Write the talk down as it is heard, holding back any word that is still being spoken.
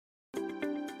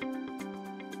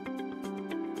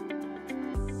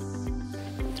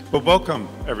Well, welcome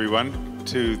everyone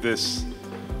to this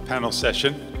panel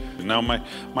session. Now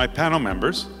my panel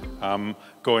members,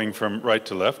 going from right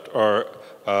to left, are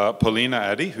Paulina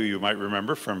Addy, who you might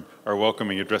remember from our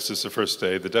welcoming addresses the first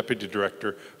day, the Deputy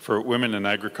Director for Women in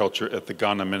Agriculture at the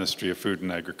Ghana Ministry of Food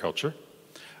and Agriculture.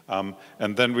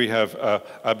 And then we have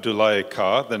Abdoulaye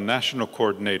Ka, the National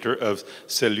Coordinator of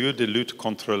Cellules de lutte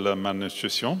contre la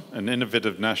malnutrition, an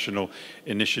innovative national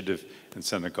initiative in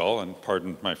Senegal, and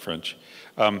pardon my French.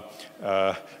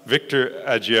 Victor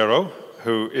Agiero,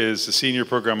 who is the Senior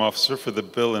Program Officer for the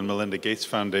Bill and Melinda Gates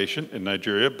Foundation in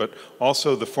Nigeria, but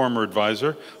also the former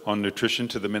advisor on nutrition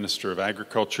to the Minister of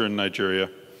Agriculture in Nigeria.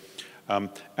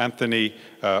 Anthony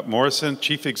Morrison,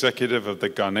 Chief Executive of the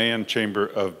Ghanaian Chamber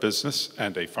of Business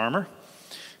and a farmer.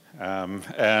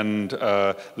 And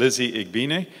Lizzie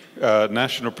Igbine,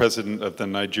 National President of the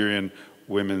Nigerian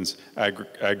Women's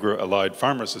Agro-Allied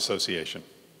Farmers Association.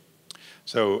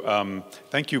 So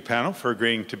thank you, panel, for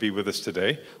agreeing to be with us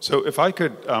today. So if I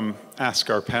could ask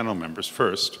our panel members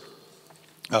first,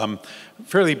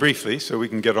 fairly briefly, so we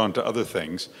can get on to other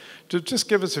things, to just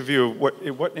give us a view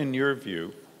of what in your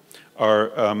view,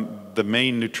 are the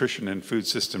main nutrition and food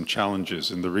system challenges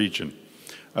in the region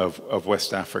of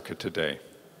West Africa today?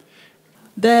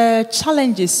 The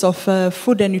challenges of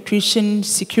food and nutrition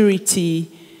security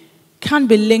can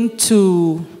be linked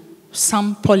to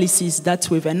some policies that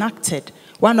we've enacted,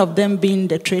 one of them being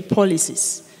the trade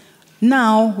policies.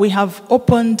 Now we have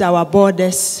opened our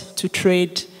borders to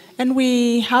trade, and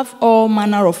we have all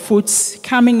manner of foods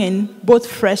coming in, both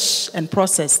fresh and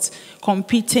processed,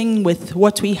 competing with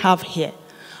what we have here.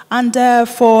 And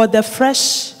for the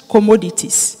fresh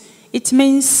commodities, it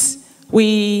means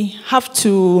we have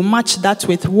to match that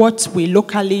with what we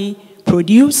locally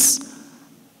produce.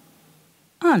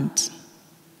 And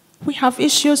we have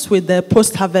issues with the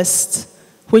post-harvest,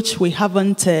 which we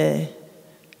haven't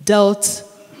dealt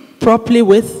properly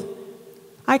with.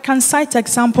 I can cite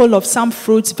example of some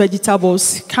fruits,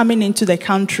 vegetables coming into the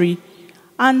country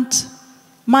and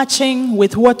matching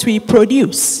with what we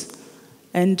produce.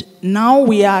 And now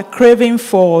we are craving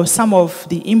for some of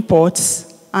the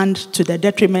imports and to the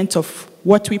detriment of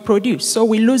what we produce. So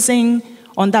we're losing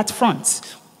on that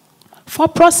front. For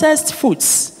processed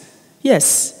foods,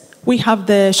 yes, we have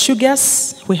the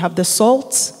sugars, we have the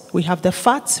salt, we have the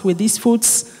fat with these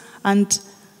foods, and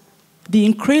the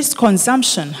increased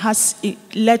consumption has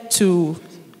led to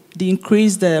the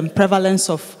increased prevalence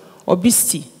of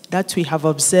obesity that we have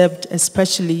observed,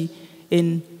 especially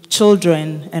in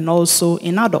children and also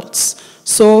in adults.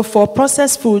 So for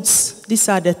processed foods, these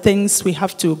are the things we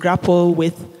have to grapple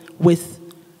with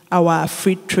our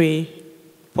free trade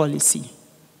policy.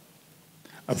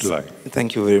 Abdoulaye.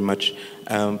 Thank you very much.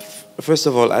 First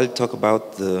of all, I'll talk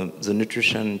about the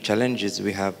nutrition challenges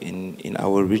we have in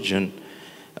our region.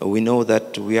 We know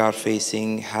that we are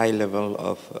facing high level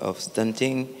of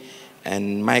stunting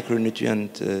and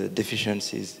micronutrient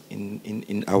deficiencies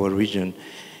in our region.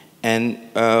 And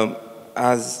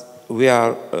as we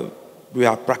are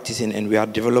practicing and we are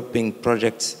developing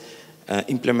projects,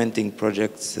 implementing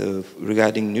projects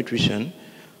regarding nutrition,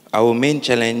 our main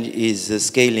challenge is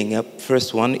scaling up.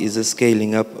 First one is the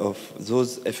scaling up of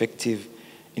those effective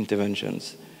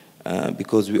interventions.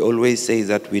 Because we always say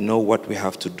that we know what we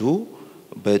have to do,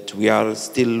 but we are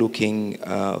still looking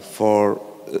for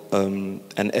an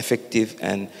effective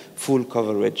and full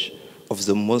coverage of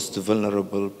the most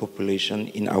vulnerable population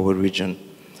in our region.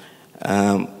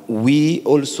 We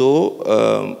also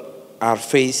are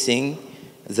facing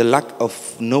the lack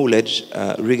of knowledge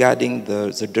regarding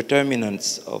the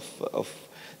determinants of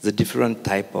the different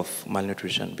type of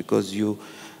malnutrition, because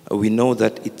we know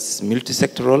that it's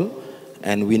multisectoral,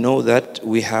 and we know that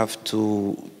we have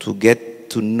to get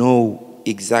to know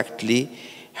exactly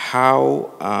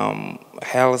how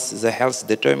the health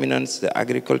determinants, the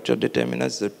agriculture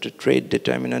determinants, the trade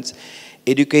determinants,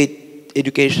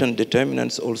 education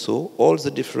determinants also, all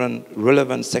the different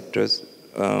relevant sectors,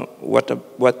 what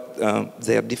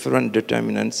their different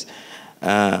determinants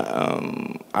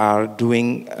are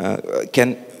doing,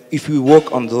 if we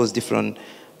work on those different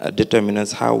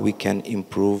determinants, how we can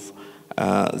improve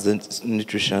the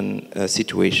nutrition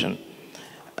situation.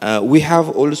 We have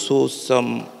also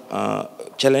some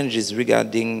challenges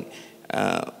regarding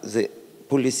the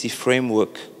policy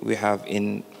framework we have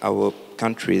in our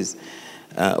countries.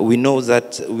 We know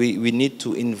that we need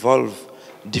to involve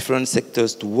different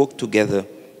sectors to work together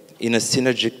in a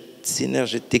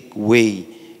synergetic way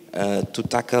to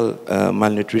tackle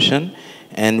malnutrition.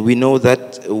 And we know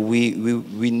that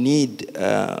we need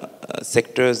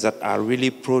sectors that are really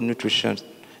pro-nutrition,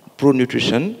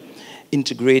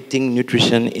 integrating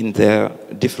nutrition in their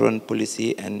different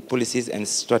policies and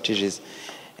strategies,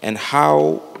 and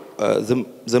how the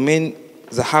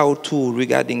how-to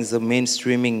regarding the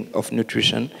mainstreaming of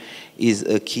nutrition is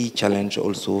a key challenge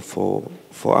also for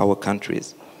our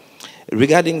countries.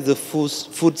 Regarding the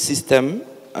food system,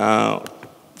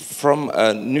 from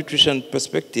a nutrition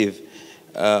perspective,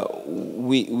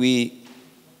 we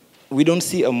don't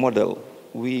see a model.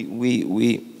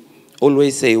 We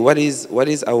always say, what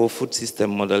is our food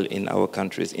system model in our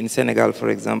countries? In Senegal, for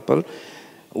example,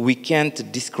 we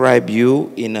can't describe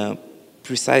you in a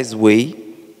precise way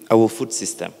our food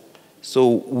system.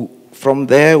 So from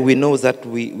there, we know that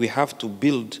we have to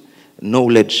build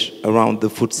knowledge around the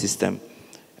food system,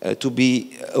 to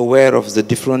be aware of the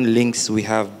different links we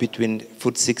have between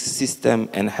food system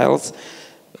and health,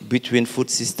 between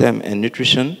food system and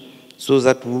nutrition, so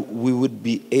that we would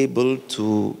be able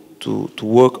to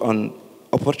work on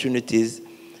opportunities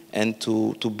and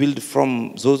to build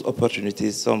from those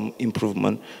opportunities some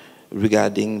improvement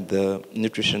regarding the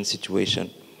nutrition situation.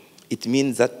 It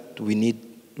means that we need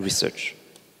research.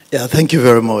 Yeah, thank you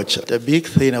very much. The big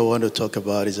thing I want to talk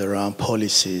about is around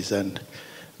policies, and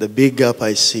the big gap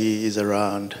I see is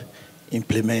around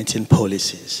implementing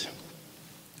policies.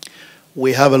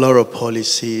 We have a lot of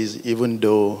policies, even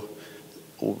though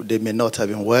they may not have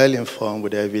been well informed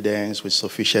with evidence, with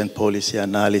sufficient policy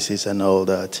analysis and all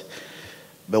that.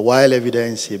 But while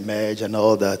evidence emerges and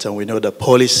all that, and we know that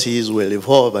policies will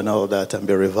evolve and all that and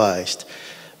be revised,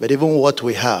 but even what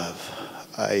we have,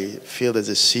 I feel there's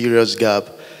a serious gap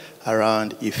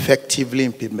around effectively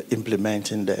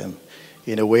implementing them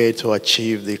in a way to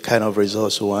achieve the kind of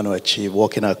results we want to achieve,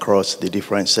 working across the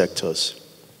different sectors.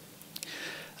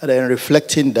 And then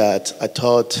reflecting that, I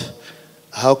thought,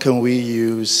 how can we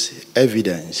use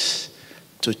evidence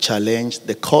to challenge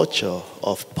the culture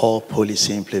of poor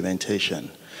policy implementation?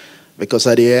 Because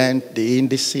at the end, the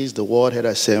indices, the World Health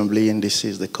Assembly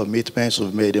indices, the commitments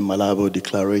we've made in Malabo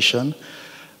Declaration,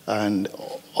 and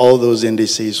all those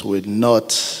indices would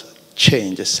not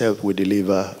change except we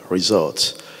deliver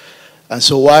results. And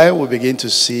so while we begin to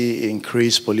see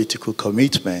increased political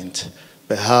commitment,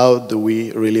 but how do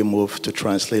we really move to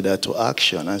translate that to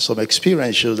action? And some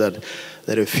experience shows that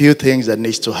there are a few things that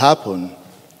needs to happen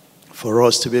for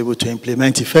us to be able to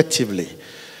implement effectively.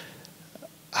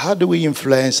 How do we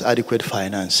influence adequate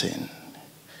financing?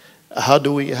 How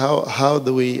do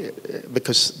we,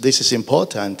 because this is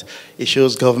important, it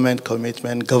shows government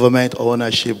commitment, government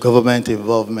ownership, government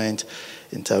involvement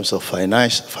in terms of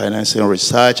financing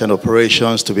research and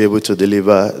operations to be able to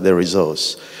deliver the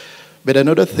results. But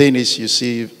another thing is you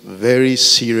see very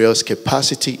serious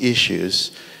capacity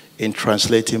issues in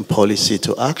translating policy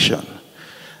to action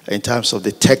in terms of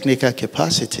the technical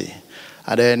capacity.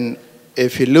 And then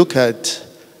if you look at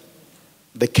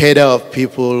the cadre of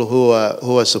people who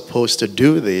are supposed to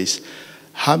do this,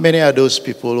 how many are those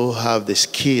people who have the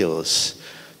skills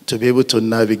to be able to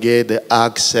navigate the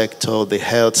ag sector, the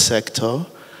health sector,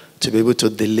 to be able to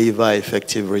deliver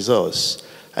effective results,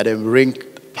 and then bring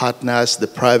partners, the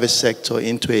private sector,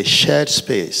 into a shared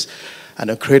space and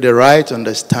then create the right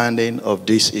understanding of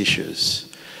these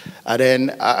issues. And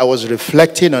then I was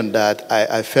reflecting on that.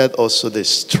 I felt also the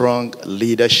strong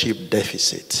leadership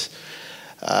deficit.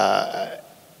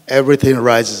 Everything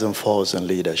rises and falls in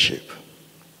leadership.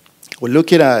 We're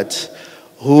looking at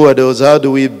who are those, how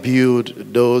do we build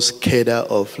those cadre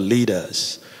of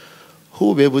leaders who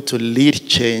will be able to lead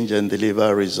change and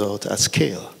deliver results at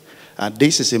scale. And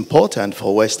this is important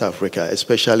for West Africa,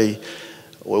 especially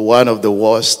with one of the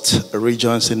worst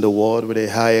regions in the world with the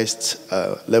highest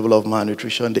level of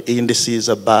malnutrition. The indices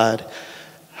are bad.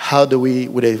 How do we,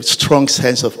 with a strong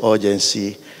sense of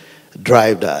urgency,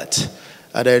 drive that?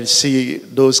 And then see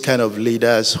those kind of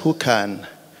leaders who can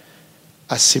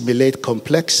assimilate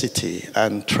complexity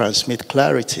and transmit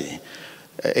clarity.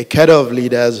 A kind of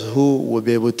leaders who will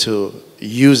be able to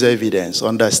use evidence,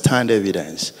 understand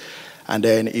evidence, and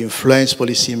then influence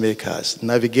policymakers,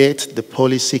 navigate the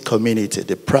policy community,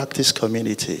 the practice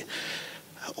community.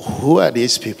 Who are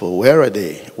these people? Where are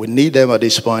they? We need them at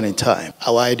this point in time.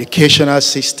 Our educational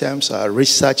systems, our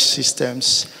research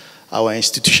systems, our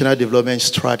institutional development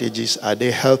strategies, are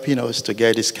they helping us to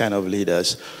get this kind of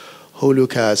leaders who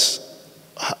look at,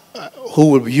 who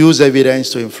will use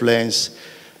evidence to influence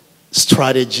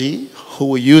strategy, who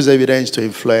will use evidence to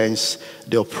influence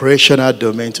the operational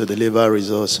domain to deliver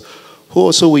results, who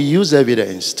also will use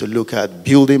evidence to look at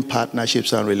building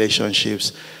partnerships and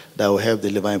relationships that will help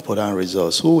deliver important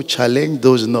results, who will challenge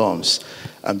those norms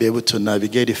and be able to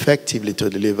navigate effectively to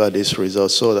deliver these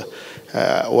results. So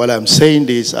while I'm saying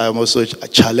this, I'm also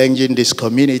challenging this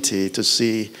community to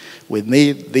see we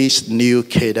need this new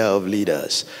cadre of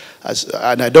leaders.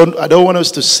 And I don't want us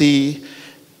to see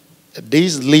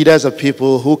these leaders are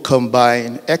people who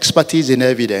combine expertise in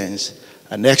evidence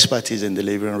and expertise in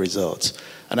delivering results.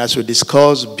 And as we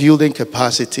discuss building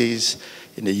capacities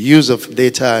in the use of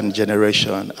data and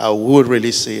generation, I would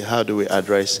really see how do we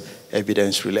address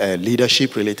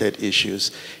leadership-related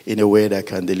issues in a way that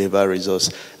can deliver results.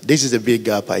 This is a big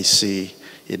gap I see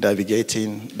in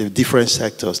navigating the different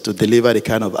sectors to deliver the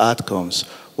kind of outcomes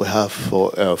we have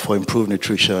for improved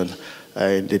nutrition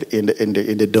in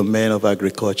the domain of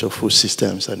agriculture, food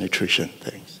systems, and nutrition.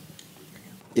 Thanks.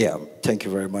 Yeah, thank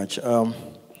you very much.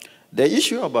 The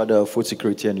issue about food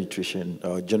security and nutrition,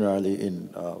 generally in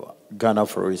Ghana,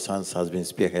 for instance, has been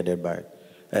spearheaded by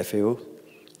FAO.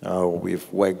 We've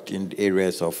worked in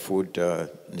areas of food,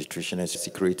 nutrition, and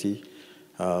security,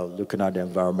 looking at the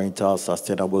environmental,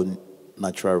 sustainable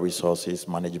natural resources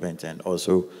management, and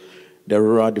also the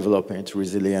rural development,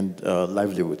 resilient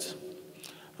livelihoods.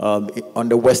 On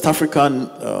the West African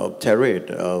terrain,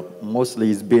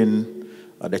 mostly it's been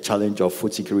the challenge of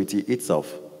food security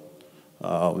itself.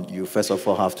 You first of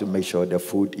all have to make sure the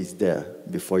food is there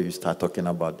before you start talking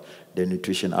about the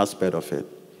nutrition aspect of it.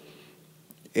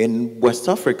 In West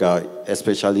Africa,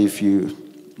 especially if you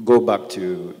go back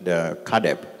to the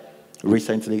CADEP,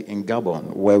 recently in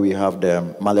Gabon, where we have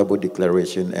the Malabo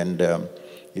Declaration, and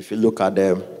if you look at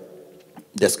the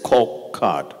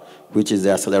scorecard, which is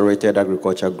the Accelerated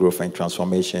Agricultural Growth and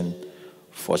Transformation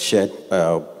for Shared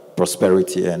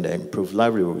Prosperity and Improved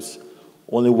Livelihoods,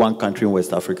 only one country in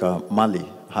West Africa, Mali,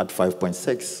 had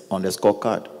 5.6 on the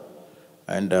scorecard.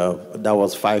 And that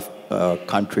was 5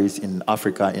 countries in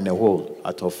Africa in a whole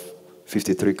out of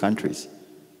 53 countries,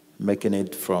 making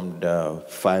it from the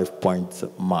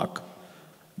 5-point mark.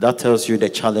 That tells you the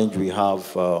challenge we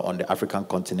have on the African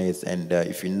continent. And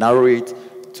if you narrow it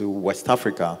to West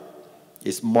Africa,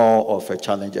 it's more of a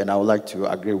challenge. And I would like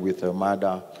to agree with my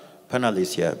other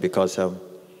panelists here, because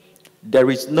there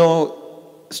is no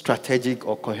strategic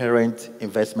or coherent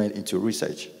investment into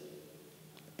research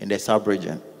in the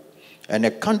sub-region. And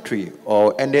a country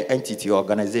or any entity or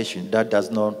organization that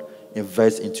does not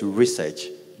invest into research,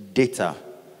 data,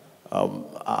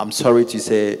 I'm sorry to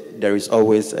say there is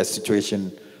always a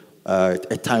situation,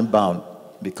 a time bound,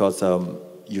 because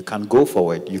you can't go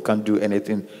forward, you can't do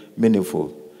anything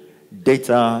meaningful.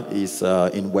 Data is,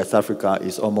 in West Africa,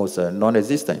 is almost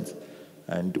non-existent.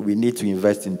 And we need to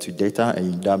invest into data,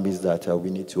 and that means that we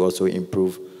need to also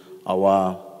improve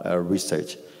our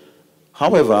research.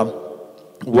 However,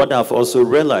 what I've also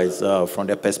realized from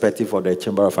the perspective of the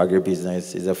Chamber of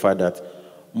Agribusiness is the fact that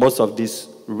most of this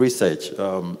research,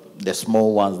 the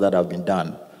small ones that have been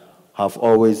done, have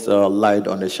always lied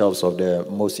on the shelves of the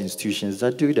most institutions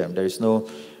that do them. There is no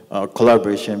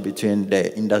collaboration between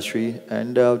the industry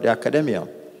and the academia.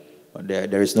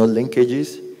 There is no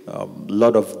linkages. A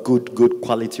lot of good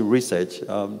quality research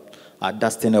are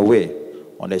dusting away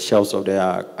on the shelves of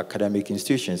the academic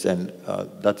institutions, and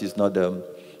that is not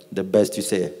the best to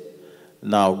say.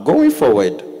 Now, going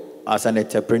forward, as an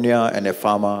entrepreneur and a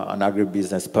farmer, an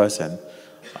agribusiness person,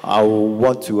 I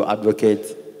want to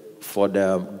advocate for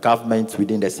the government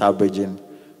within the sub-region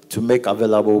to make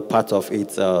available part of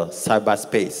its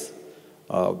cyberspace,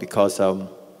 because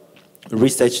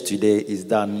research today is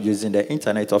done using the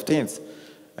Internet of Things.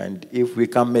 And if we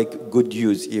can make good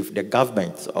use, if the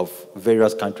governments of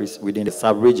various countries within the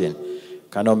sub-region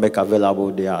cannot make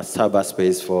available their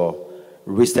cyberspace for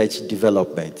research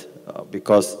development,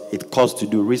 because it costs to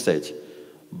do research.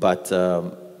 But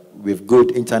with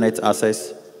good internet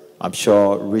access, I'm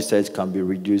sure research can be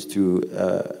reduced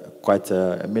to quite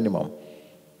a minimum.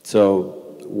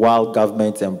 So while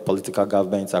governments and political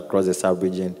governments across the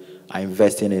sub-region are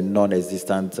investing in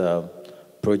non-existent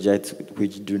projects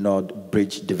which do not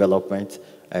bridge development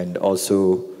and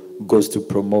also goes to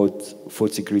promote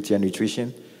food security and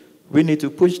nutrition, we need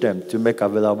to push them to make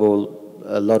available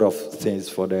a lot of things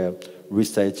for the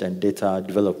research and data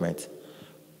development.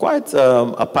 Quite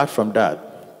apart from that,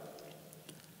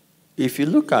 if you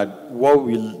look at what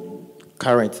we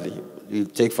currently, you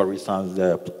take for instance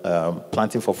the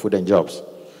Planting for Food and Jobs,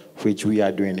 which we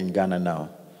are doing in Ghana now,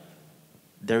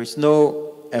 there is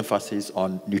no emphasis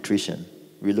on nutrition.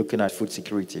 We're looking at food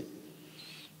security.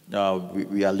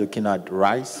 We are looking at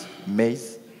rice,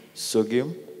 maize,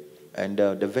 sorghum, and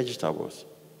the vegetables.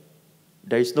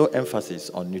 There is no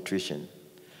emphasis on nutrition.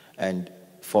 And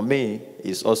for me,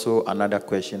 it's also another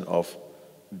question of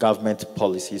government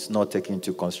policies not taking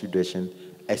into consideration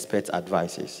expert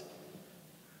advices.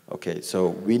 Okay, so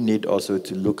we need also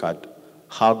to look at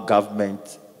how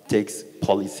government takes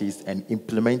policies and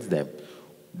implements them.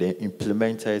 The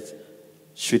implementers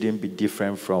shouldn't be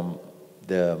different from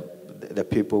the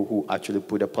people who actually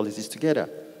put the policies together,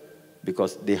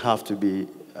 because they have to be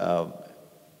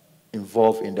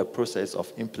involved in the process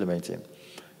of implementing.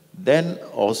 Then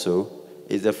also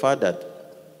is the fact that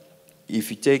if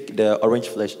you take the orange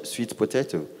flesh sweet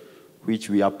potato, which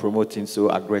we are promoting so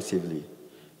aggressively,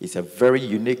 it's a very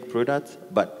unique product,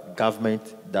 but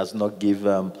government does not give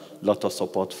a lot of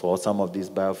support for some of these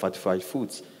biofortified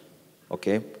foods,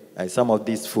 okay? And some of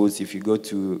these foods, if you go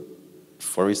to,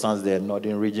 for instance, the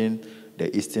northern region,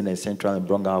 the eastern and central and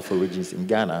Brong-Ahafo regions in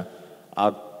Ghana,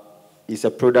 it's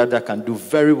a product that can do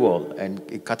very well, and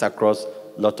it cut across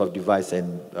a lot of devices,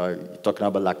 and talking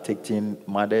about lactating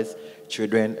mothers,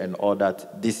 children, and all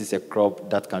that. This is a crop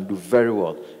that can do very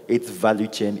well. Its value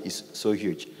chain is so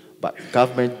huge. But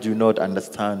government do not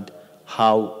understand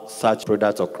how such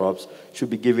products or crops should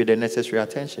be given the necessary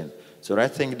attention. So I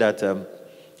think that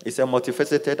it's a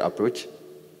multifaceted approach.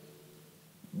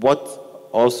 What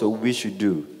also we should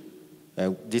do,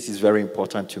 and this is very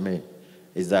important to me,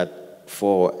 is that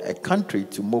for a country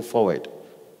to move forward,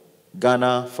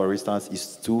 Ghana, for instance,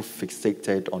 is too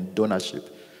fixated on donorship.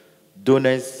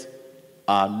 Donors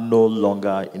are no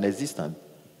longer in existence.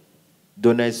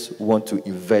 Donors want to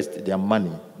invest their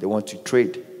money. They want to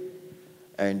trade.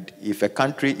 And if a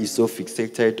country is so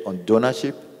fixated on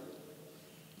donorship,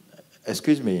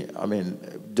 excuse me, I mean,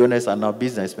 donors are now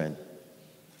businessmen.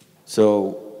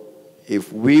 So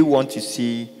if we want to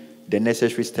see the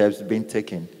necessary steps being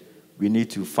taken, we need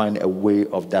to find a way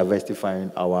of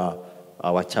diversifying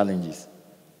our challenges,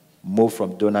 move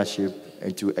from donorship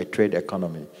into a trade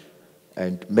economy,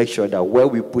 and make sure that where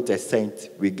we put a cent,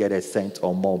 we get a cent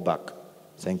or more back.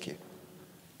 Thank you.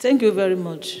 Thank you very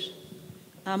much.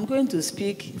 I'm going to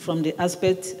speak from the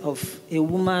aspect of a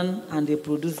woman and a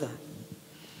producer.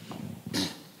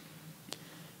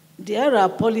 There are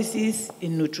policies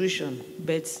in nutrition,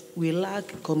 but we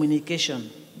lack communication.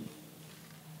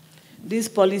 These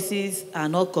policies are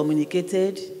not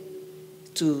communicated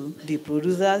to the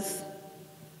producers,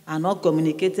 are not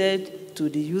communicated to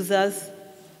the users.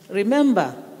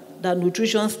 Remember that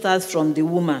nutrition starts from the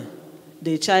woman,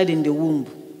 the child in the womb.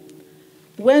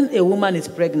 When a woman is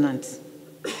pregnant,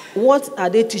 what are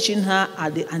they teaching her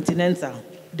at the antenatal?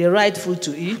 The right food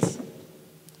to eat?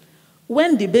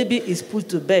 When the baby is put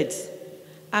to bed,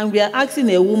 and we are asking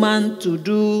a woman to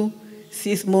do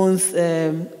 6 months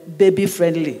baby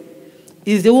friendly,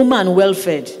 is the woman well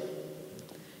fed?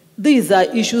 These are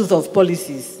issues of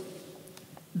policies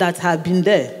that have been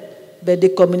there, but the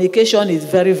communication is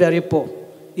very, very poor.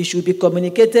 It should be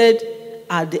communicated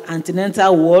at the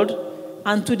antenatal ward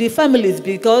and to the families,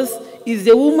 because it's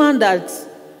the woman that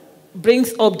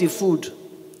brings up the food.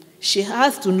 She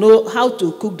has to know how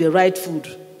to cook the right food,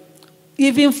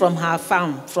 even from her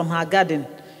farm, from her garden.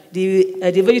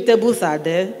 The vegetables are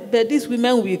there, but these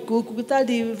women will cook without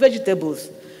the vegetables.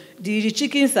 The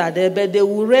chickens are there, but they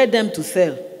will rear them to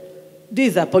sell.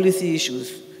 These are policy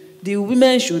issues. The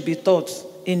women should be taught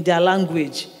in their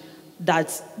language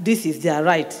that this is their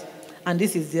right and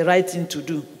this is the right thing to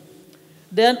do.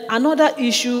 Then another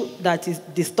issue that is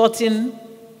distorting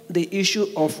the issue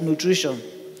of nutrition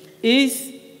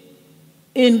is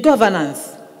in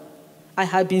governance. I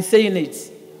have been saying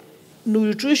it.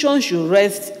 Nutrition should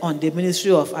rest on the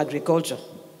Ministry of Agriculture.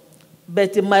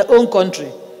 But in my own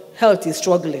country, health is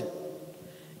struggling.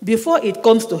 Before it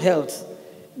comes to health,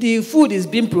 the food is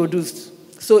being produced,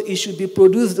 so it should be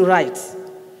produced right,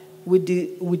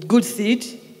 with good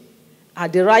seed,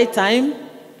 at the right time,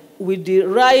 with the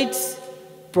right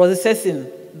processing,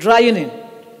 drying.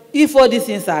 If all these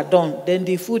things are done, then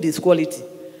the food is quality.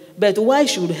 But why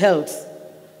should health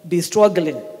be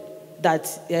struggling? That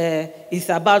it's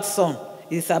about sun,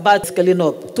 it's about scaling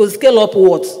up. To scale up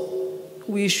what?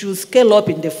 We should scale up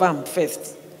in the farm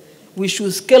first. We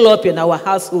should scale up in our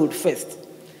household first.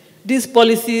 These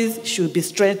policies should be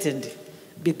strengthened,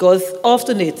 because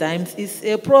often at times it's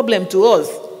a problem to us.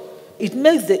 It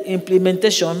makes the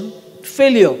implementation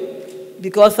failure,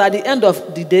 because at the end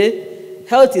of the day,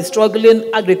 health is struggling,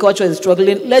 agriculture is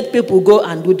struggling. Let people go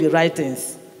and do the right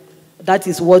things. That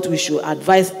is what we should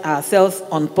advise ourselves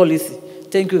on policy.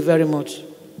 Thank you very much.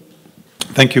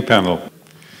 Thank you, panel.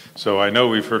 So I know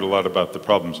we've heard a lot about the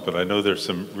problems, but I know there's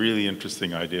some really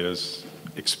interesting ideas,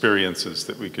 experiences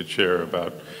that we could share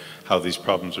about how these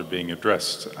problems are being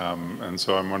addressed. And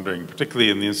so I'm wondering, particularly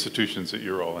in the institutions that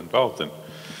you're all involved in.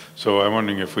 So I'm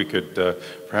wondering if we could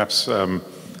perhaps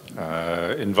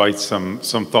invite some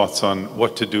thoughts on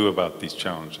what to do about these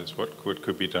challenges, what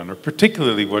could be done, or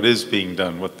particularly what is being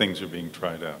done, what things are being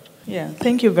tried out. Yeah,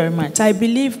 thank you very much. I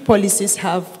believe policies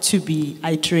have to be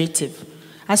iterative.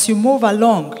 As you move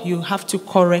along, you have to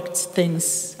correct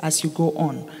things as you go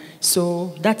on.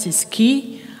 So that is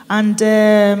key. And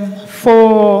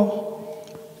for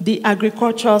the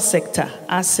agricultural sector,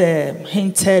 as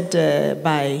hinted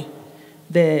by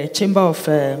the Chamber of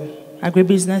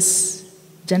Agribusiness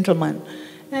gentlemen,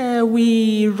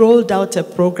 we rolled out a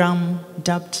program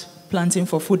dubbed Planting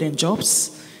for Food and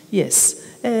Jobs. Yes,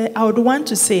 I would want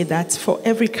to say that for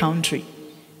every country,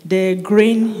 the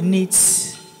grain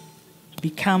needs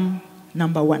become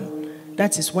number one.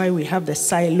 That is why we have the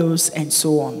silos and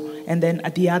so on, and then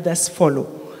the others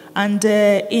follow. And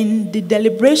in the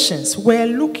deliberations, we're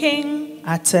looking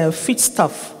at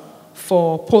feedstuff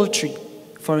for poultry,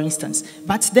 for instance.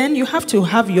 But then you have to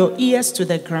have your ears to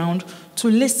the ground to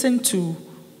listen to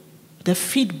the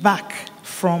feedback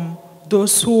from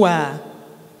those who are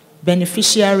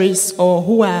beneficiaries or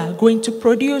who are going to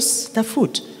produce the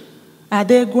food. Are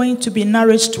they going to be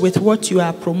nourished with what you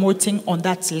are promoting on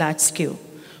that large scale?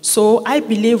 So I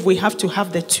believe we have to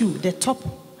have the two, the top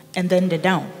and then the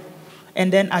down.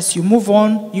 And then as you move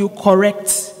on, you correct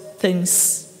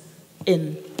things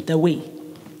in the way.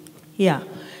 Yeah.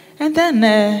 And then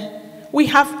we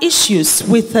have issues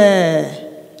with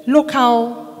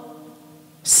local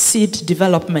seed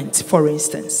development, for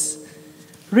instance.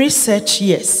 Research,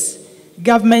 yes.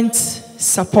 Government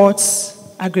supports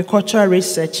agricultural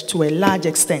research to a large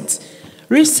extent.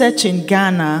 Research in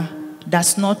Ghana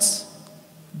does not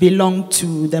belong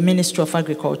to the Ministry of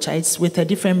Agriculture. It's with a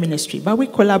different ministry, but we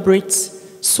collaborate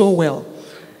so well.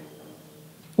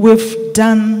 We've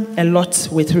done a lot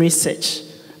with research.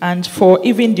 And for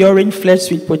even during flesh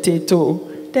sweet potato,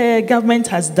 the government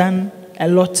has done a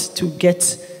lot to get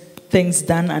things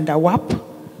done under WAP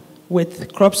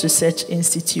with Crops Research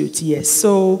Institute, yes.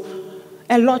 So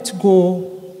a lot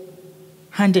go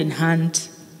hand in hand,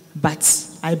 but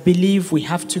I believe we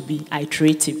have to be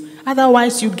iterative.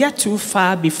 Otherwise, you get too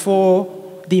far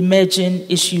before the emerging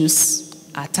issues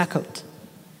are tackled.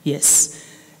 Yes.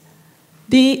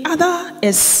 The other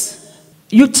is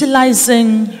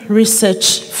utilizing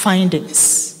research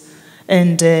findings.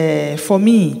 And for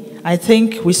me, I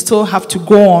think we still have to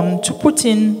go on to put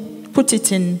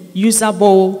it in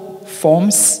usable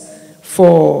forms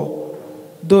for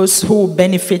those who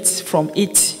benefit from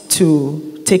it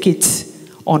to take it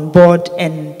on board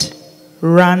and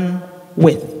run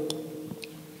with.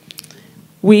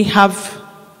 We have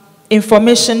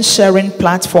information sharing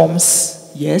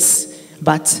platforms, yes,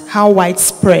 but how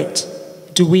widespread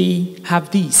do we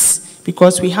have these?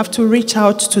 Because we have to reach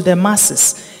out to the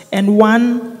masses. And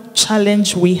one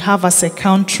challenge we have as a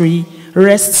country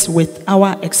rests with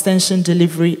our extension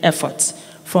delivery efforts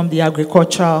from the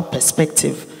agricultural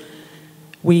perspective.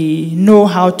 We know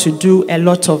how to do a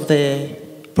lot of the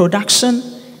production,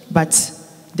 but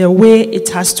the way it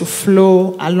has to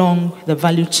flow along the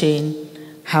value chain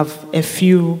have a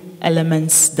few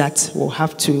elements that we'll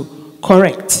have to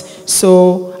correct.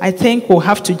 So I think we'll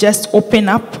have to just open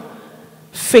up,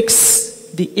 fix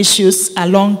the issues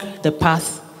along the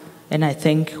path, and I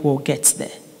think we'll get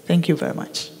there. Thank you very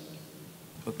much.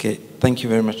 Okay, thank you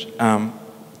very much.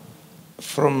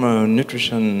 From a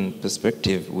nutrition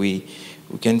perspective, we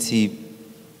can see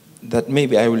that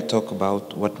maybe I will talk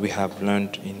about what we have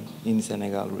learned in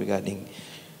Senegal regarding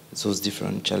those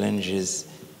different challenges.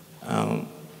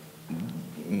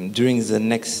 During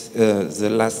the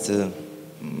last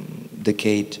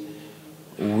decade,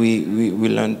 we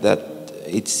learned that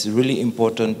it's really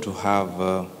important to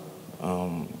have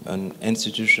an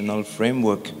institutional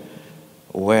framework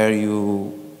where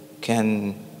you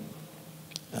can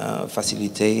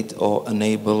facilitate or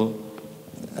enable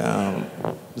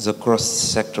the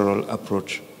cross-sectoral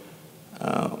approach.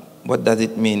 What does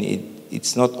it mean?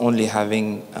 It's not only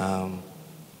having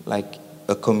like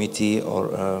a committee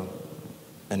or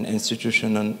an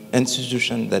institution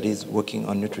that is working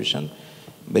on nutrition,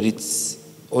 but it's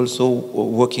also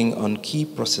working on key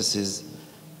processes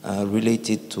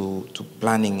related to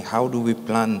planning. How do we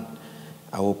plan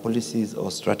our policies or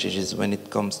strategies when it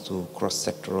comes to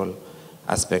cross-sectoral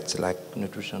aspects like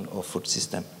nutrition or food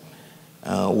system?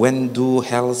 When do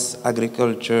health,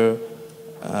 agriculture,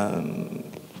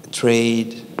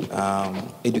 trade,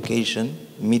 education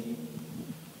meet?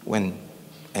 When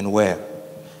and where?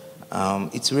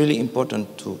 It's really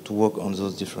important to work on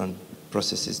those different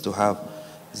processes, to have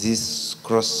this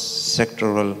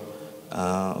cross-sectoral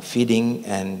feeding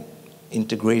and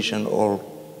integration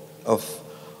of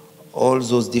all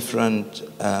those different,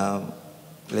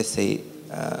 let's say,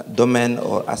 domain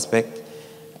or aspect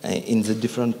in the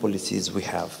different policies we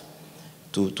have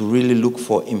to really look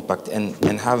for impact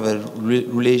and have a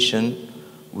relation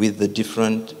with the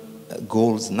different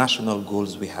goals, national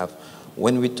goals we have.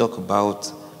 When we talk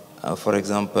about, for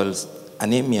example,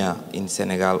 anemia in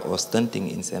Senegal or stunting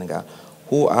in Senegal,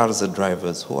 who are the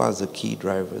drivers? Who are the key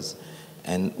drivers?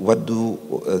 And what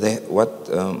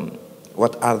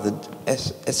are the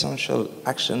essential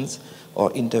actions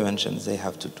or interventions they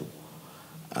have to do?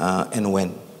 And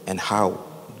when and how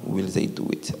will they do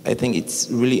it? I think it's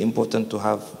really important to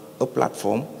have a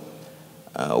platform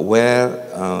where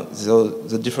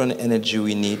the different energy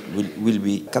we need will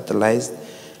be catalyzed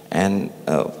and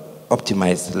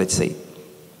optimized, let's say.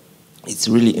 It's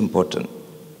really important.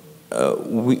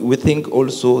 We think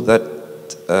also that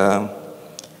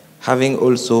having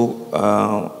also,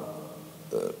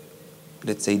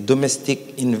 let's say,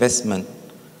 domestic investment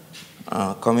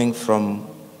coming from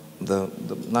the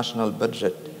national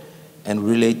budget and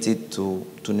related to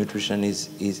nutrition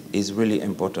is really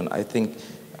important. I think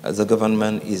the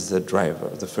government is the driver,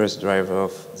 the first driver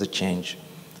of the change.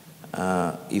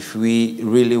 If we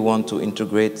really want to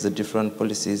integrate the different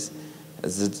policies,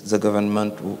 the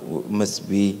government must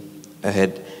be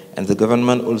ahead. And the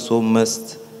government also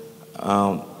must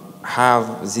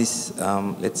have this,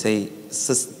 let's say,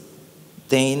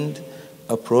 sustained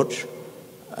approach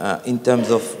in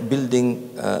terms of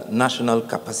building national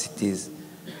capacities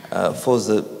for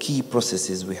the key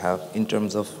processes we have in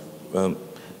terms of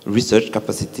research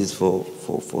capacities for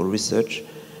research,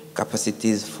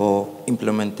 capacities for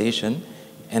implementation,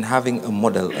 and having a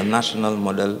model, a national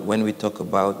model when we talk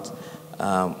about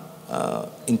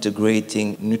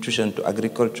integrating nutrition to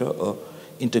agriculture or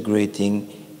integrating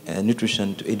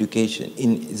nutrition to education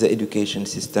in the education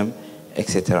system,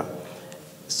 etc.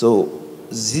 So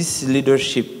this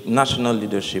leadership, national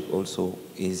leadership also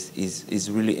is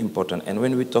really important. And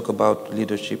when we talk about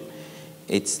leadership,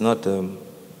 it's not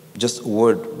just a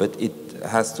word, but it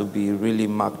has to be really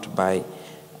marked by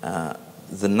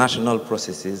the national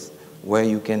processes where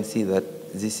you can see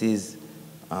that this is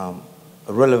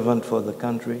relevant for the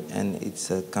country and it's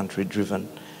a country-driven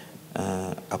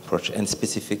approach and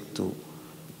specific to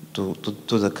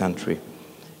the country.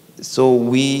 So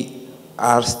we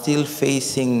are still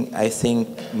facing, I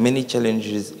think, many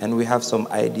challenges, and we have some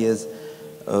ideas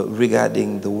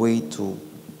regarding the way to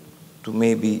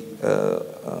maybe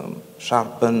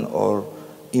sharpen or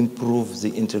improve the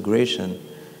integration.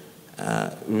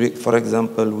 For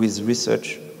example, with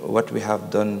research, what we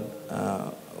have done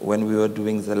when we were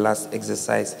doing the last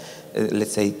exercise,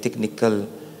 let's say technical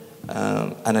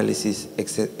analysis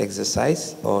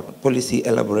exercise or policy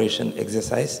elaboration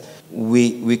exercise,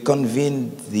 we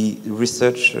convened the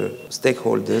research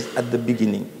stakeholders at the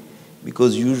beginning,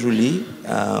 because usually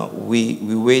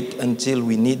we wait until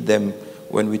we need them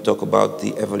when we talk about the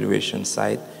evaluation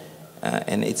side,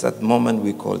 and it's at the moment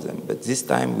we call them. But this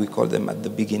time we call them at the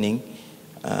beginning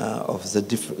of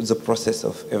the process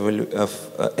of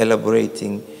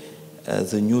elaborating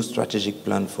the new strategic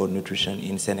plan for nutrition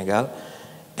in Senegal.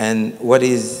 And what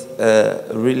is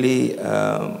really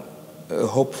a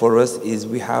hope for us is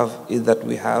that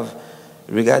we have,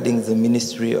 regarding the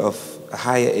Ministry of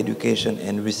Higher Education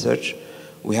and Research,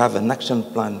 we have an action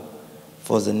plan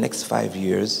for the next 5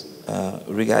 years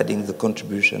regarding the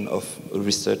contribution of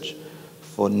research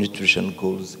for nutrition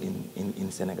goals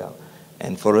in Senegal.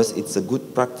 And for us, it's a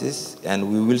good practice,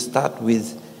 and we will start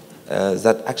with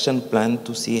that action plan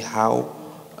to see how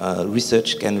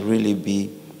research can really be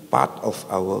part of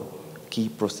our key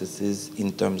processes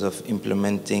in terms of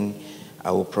implementing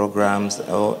our programs,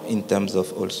 or in terms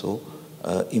of also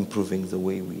improving the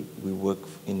way we work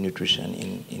in nutrition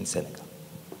in Senegal.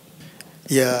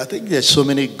 Yeah, I think there's so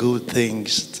many good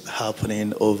things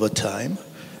happening over time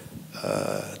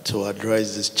to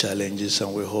address these challenges,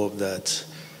 and we hope that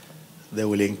they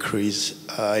will increase.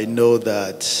 I know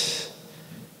that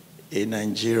in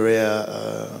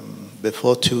Nigeria,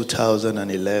 before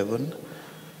 2011,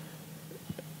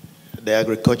 the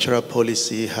agricultural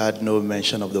policy had no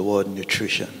mention of the word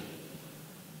nutrition.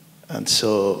 And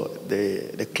so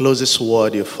the closest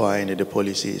word you find in the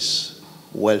policy is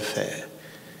welfare.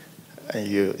 And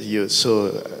you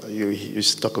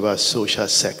talk about social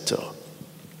sector.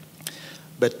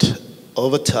 But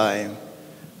over time,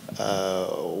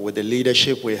 with the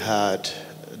leadership we had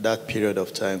that period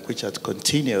of time, which had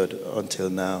continued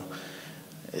until now,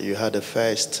 you had the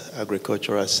first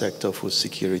agricultural sector food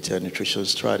security and nutrition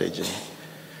strategy.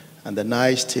 And the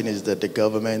nice thing is that the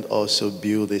government also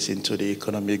built this into the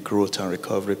economic growth and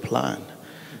recovery plan.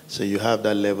 So you have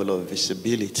that level of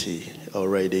visibility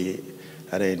already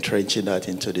and entrenching that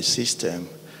into the system.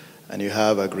 and you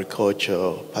have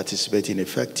agriculture participating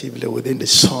effectively within the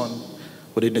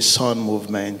sun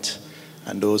movement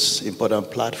and those important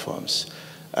platforms.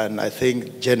 And I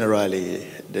think generally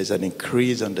there's an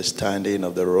increased understanding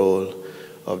of the role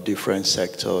of different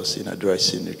sectors in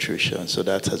addressing nutrition. So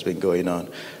that has been going on.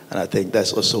 And I think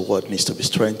that's also what needs to be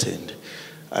strengthened.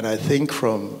 And I think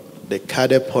from the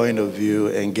CADE point of view,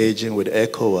 engaging with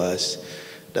ECOWAS,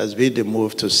 there's been the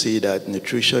move to see that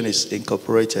nutrition is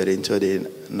incorporated into the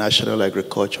national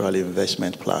agricultural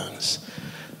investment plans.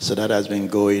 So that has been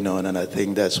going on, and I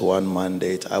think that's one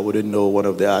mandate. I wouldn't know one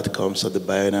of the outcomes of the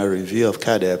biennial review of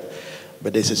CADEP,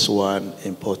 but this is one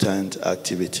important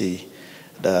activity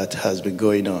that has been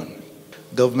going on.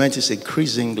 Government is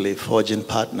increasingly forging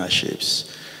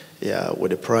partnerships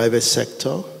with the private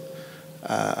sector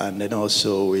and then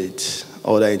also with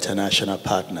other international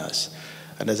partners.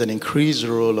 And there's an increased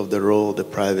role the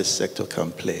private sector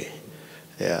can play.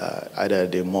 Either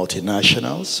the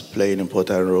multinationals play an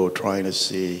important role trying to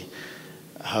see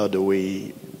how do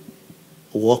we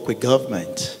work with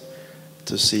government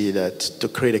to see that, to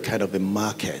create a kind of a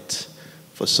market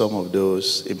for some of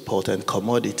those important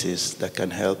commodities that can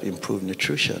help improve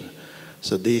nutrition.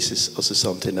 So this is also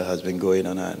something that has been going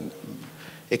on, and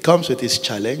it comes with its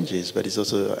challenges, but it's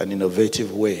also an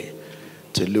innovative way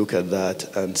to look at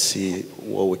that and see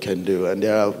what we can do. And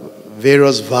there are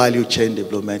various value chain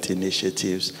development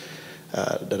initiatives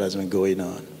that has been going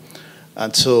on.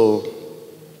 And so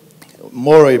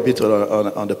more a bit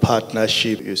on the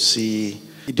partnership, you see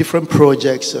different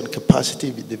projects and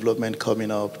capacity development coming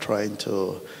up, trying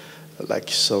to, like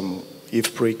some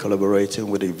IFPRI collaborating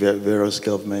with the various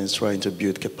governments, trying to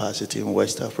build capacity in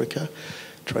West Africa,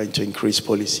 trying to increase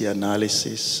policy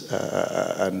analysis,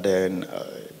 and then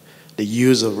the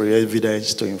use of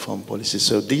evidence to inform policy.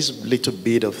 So these little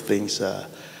bit of things are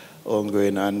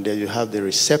ongoing, and then you have the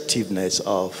receptiveness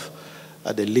of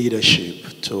the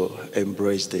leadership to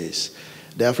embrace this.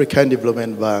 The African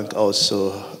Development Bank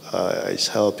also is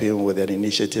helping with an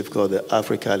initiative called the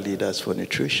Africa Leaders for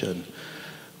Nutrition,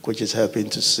 which is helping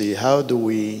to see how do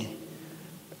we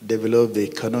develop the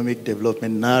economic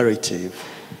development narrative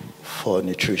for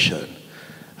nutrition.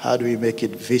 How do we make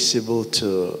it visible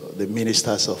to the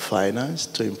ministers of finance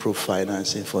to improve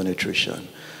financing for nutrition?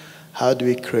 How do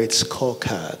we create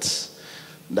scorecards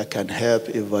that can help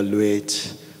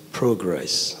evaluate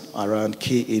progress around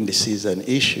key indices and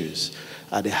issues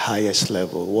at the highest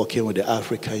level, working with the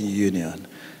African Union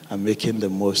and making the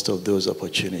most of those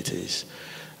opportunities?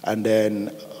 And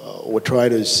then we're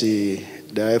trying to see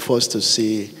the efforts to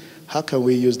see how can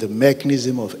we use the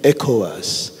mechanism of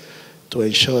ECOWAS to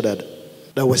ensure that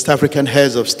the West African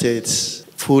heads of states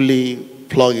fully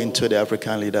plug into the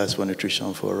African Leaders for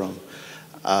Nutrition Forum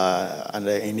and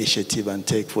the initiative and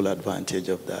take full advantage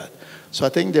of that. So I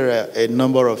think there are a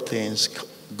number of things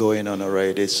going on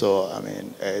already. So, I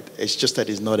mean, it's just that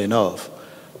it's not enough.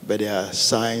 But there are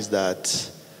signs that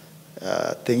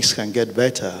things can get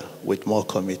better with more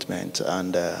commitment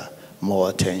and more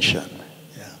attention.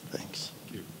 Yeah, thanks.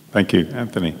 Thank you.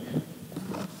 Anthony.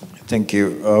 Thank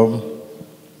you.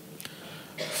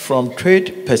 From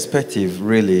trade perspective,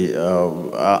 really,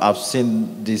 I've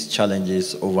seen these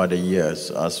challenges over the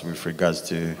years as with regards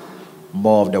to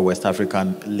more of the West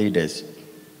African leaders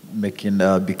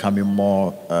becoming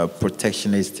more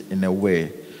protectionist in a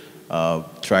way,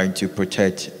 trying to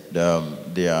protect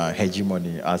their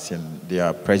hegemony as in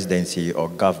their presidency or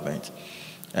government.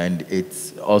 And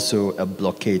it's also a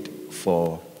blockade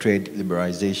for trade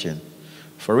liberalization.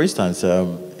 For instance,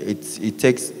 it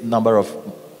takes a number of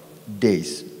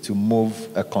days to move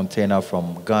a container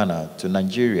from Ghana to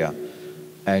Nigeria,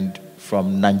 and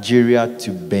from Nigeria to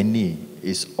Benin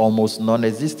is almost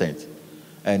non-existent.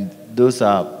 And those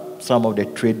are some of the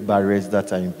trade barriers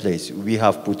that are in place. We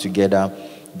have put together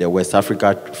the West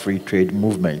Africa Free Trade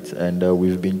Movement, and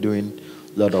we've been doing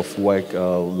a lot of work, a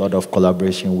lot of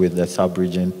collaboration with the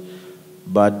sub-region.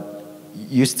 But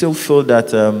you still feel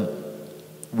that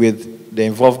with the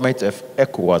involvement of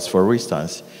ECOWAS, for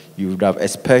instance, you would have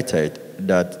expected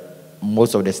that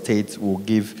most of the states will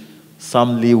give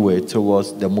some leeway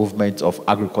towards the movement of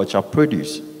agricultural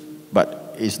produce,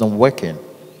 but it's not working.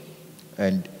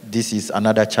 And this is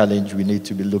another challenge we need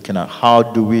to be looking at. How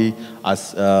do we,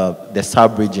 as the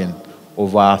sub-region,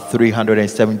 over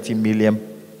 370 million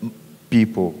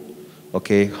people,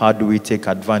 okay, how do we take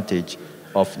advantage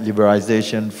of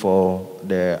liberalization for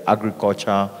the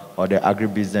agriculture or the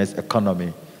agribusiness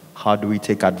economy? How do we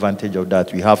take advantage of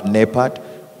that? We have NEPAD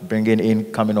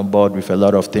coming on board with a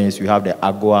lot of things. We have the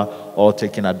AGOA all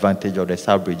taking advantage of the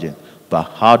sub-region. But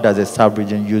how does the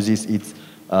sub-region uses its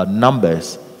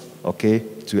numbers, okay,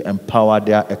 to empower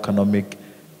their economic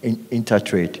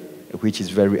intertrade, which is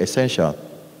very essential.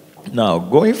 Now,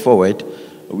 going forward,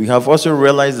 we have also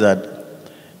realized that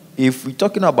if we're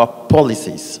talking about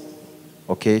policies,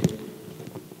 okay,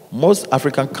 most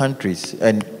African countries,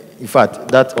 and in fact,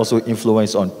 that also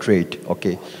influence on trade,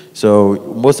 okay?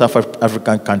 So most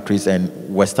African countries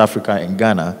and West Africa and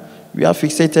Ghana, we are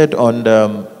fixated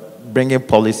on bringing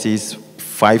policies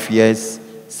 5 years,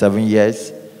 7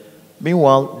 years.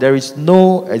 Meanwhile, there is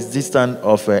no existence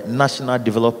of a national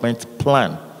development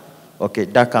plan, okay,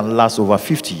 that can last over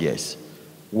 50 years,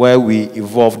 where we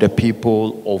evolve the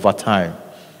people over time.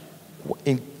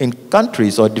 In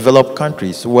countries or developed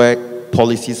countries where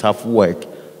policies have worked,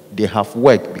 they have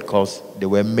worked because they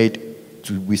were made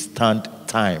to withstand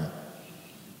time.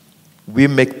 We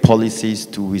make policies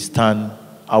to withstand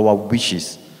our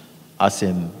wishes, as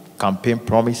in campaign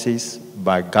promises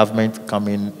by government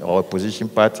coming, or opposition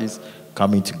parties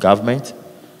coming to government.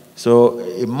 So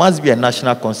it must be a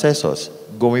national consensus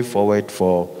going forward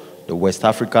for the West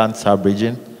African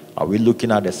sub-region. Are we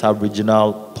looking at the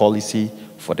sub-regional policy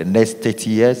for the next 30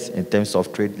 years in terms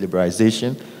of trade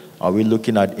liberalization? Are we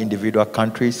looking at individual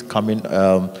countries coming,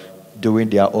 doing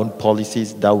their own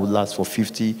policies that will last for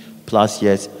 50 plus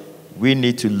years? We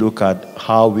need to look at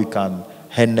how we can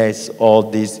harness all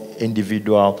these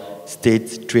individual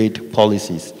state trade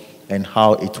policies and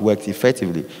how it works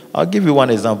effectively. I'll give you one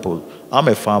example. I'm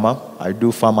a farmer. I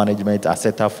do farm management at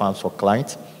Seta Farms for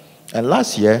clients. And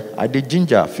last year, I did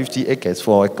ginger, 50 acres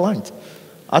for a client.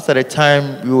 As at the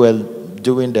time we were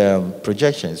doing the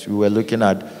projections, we were looking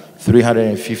at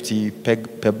 350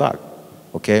 per bag,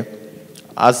 okay?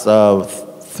 As of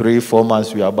 3-4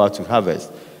 months we are about to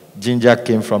harvest, ginger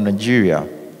came from Nigeria.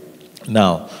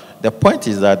 Now, the point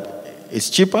is that it's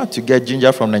cheaper to get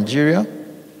ginger from Nigeria,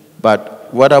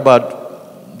 but what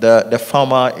about the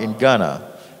farmer in Ghana,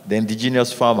 the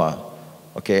indigenous farmer?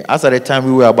 Okay, as at the time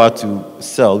we were about to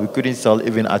sell, we couldn't sell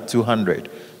even at 200.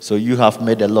 So you have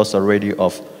made a loss already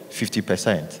of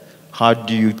 50%. How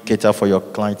do you cater for your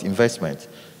client investment?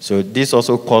 So this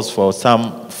also calls for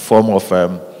some form of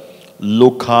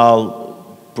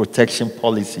local protection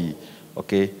policy,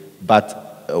 okay?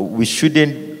 But we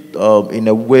shouldn't, in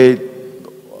a way,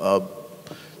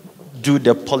 do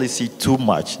the policy too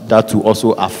much. That will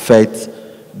also affect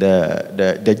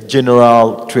the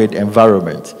general trade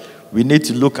environment. We need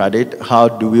to look at it. How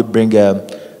do we bring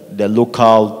the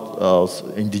local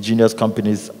indigenous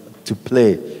companies to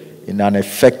play in an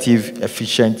effective,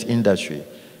 efficient industry?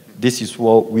 This is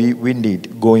what we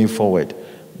need going forward,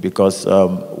 because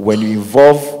when you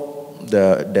involve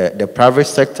the private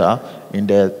sector in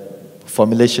the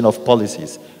formulation of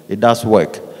policies, it does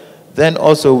work. Then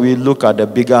also we look at the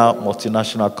bigger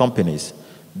multinational companies,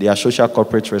 their social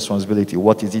corporate responsibility.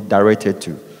 What is it directed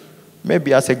to?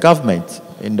 Maybe as a government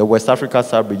in the West Africa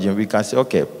sub-region, we can say,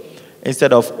 okay,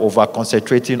 instead of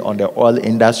over-concentrating on the oil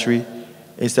industry,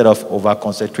 instead of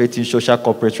over-concentrating social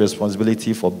corporate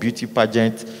responsibility for beauty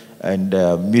pageant and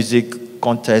music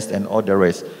contest and all the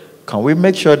rest, can we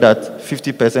make sure that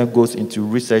 50% goes into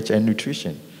research and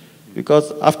nutrition?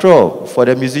 Because after all, for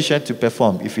the musician to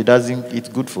perform, if he doesn't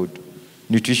eat good food,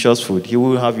 nutritious food, he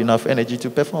will have enough energy to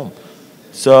perform.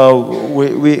 So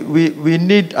we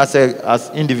need,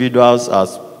 as individuals,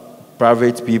 as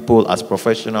private people, as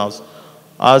professionals,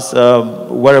 as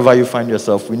wherever you find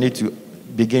yourself, we need to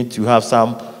begin to have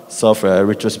some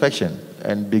self-retrospection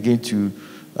and begin to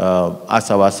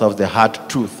ask ourselves the hard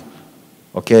truth.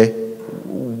 Okay,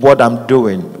 what I'm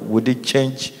doing, would it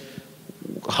change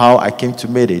how I came to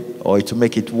make it, or to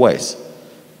make it worse?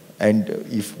 And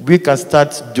if we can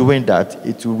start doing that,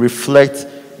 it will reflect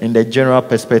in the general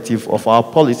perspective of our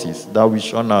policies that we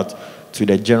shone out to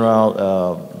the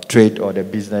general trade or the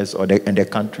business or and the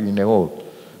country in the whole.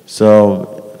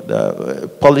 So the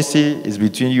policy is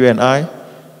between you and I,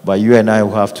 but you and I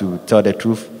will have to tell the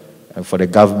truth, and for the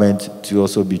government to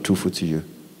also be truthful to you.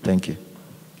 Thank you.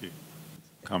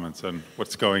 Comments on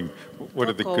what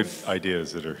are the good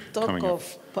ideas that are coming up? Talk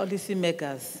of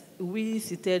policymakers. We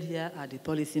seated here are the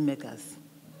policymakers.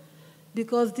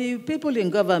 Because the people in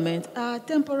government are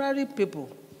temporary people.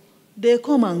 They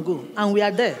come and go, and we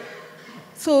are there.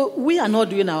 So we are not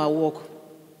doing our work.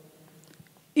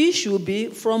 It should be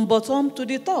from bottom to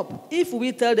the top. If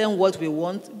we tell them what we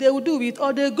want, they will do it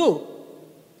or they go.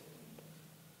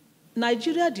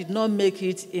 Nigeria did not make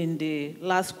it in the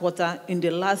last quarter, in the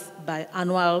last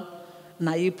biannual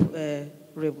NAIP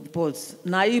reports.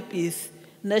 NAIP is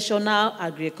National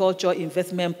Agriculture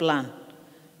Investment Plan.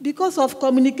 Because of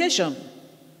communication.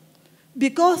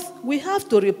 Because we have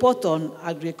to report on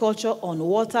agriculture, on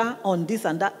water, on this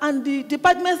and that, and the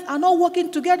departments are not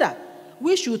working together.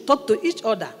 We should talk to each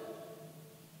other.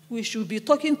 we should be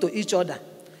talking to each other.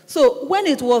 So when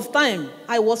it was time,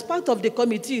 I was part of the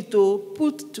committee to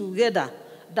put together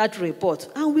that report,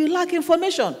 and we lack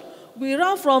information. We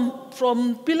ran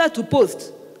from pillar to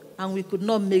post, and we could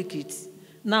not make it.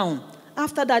 Now,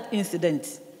 after that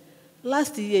incident,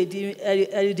 last year,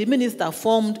 the minister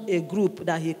formed a group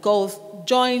that he calls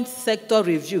Joint Sector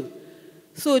Review.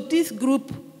 So this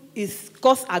group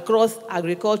cuts across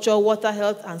agriculture, water,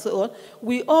 health, and so on.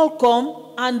 We all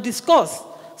come and discuss.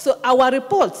 So our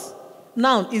report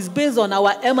now is based on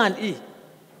our M&E.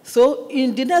 So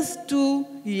in the next 2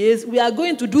 years, we are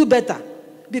going to do better,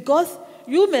 because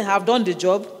you may have done the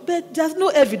job, but there's no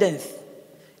evidence.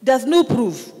 There's no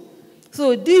proof.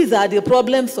 So these are the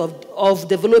problems of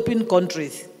developing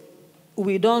countries.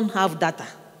 We don't have data.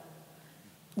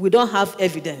 We don't have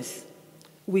evidence.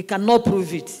 We cannot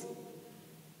prove it.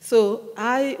 So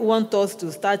I want us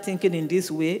to start thinking in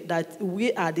this way, that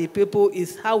we are the people,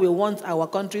 is how we want our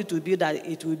country to be, that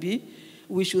it will be.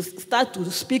 We should start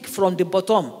to speak from the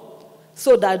bottom,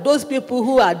 so that those people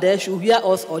who are there should hear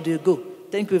us or they go.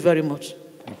 Thank you very much.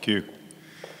 Thank you.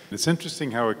 It's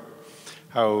interesting how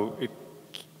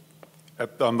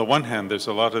on the one hand, there's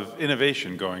a lot of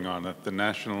innovation going on at the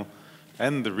national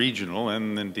and the regional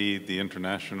and indeed the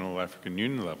international African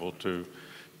Union level to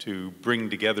bring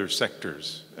together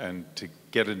sectors and to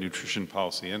get a nutrition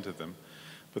policy into them.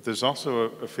 But there's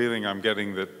also a feeling I'm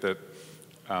getting that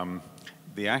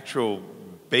the actual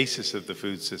basis of the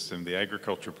food system, the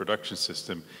agriculture production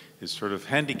system, is sort of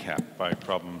handicapped by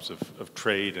problems of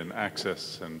trade and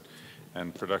access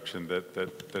and production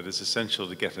that is essential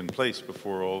to get in place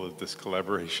before all of this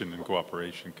collaboration and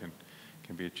cooperation can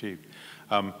be achieved.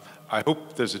 I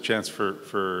hope there's a chance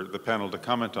for the panel to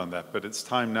comment on that, but it's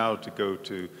time now to go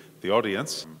to the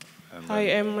audience.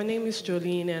 Hi, my name is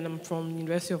Jolene, and I'm from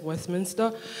University of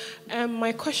Westminster.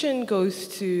 My question goes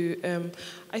to,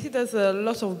 I think there's a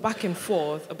lot of back and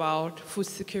forth about food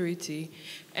security,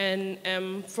 and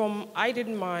I did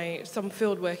some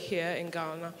field work here in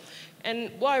Ghana,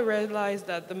 and what I realized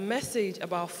that the message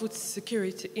about food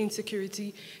security,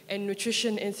 insecurity, and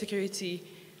nutrition insecurity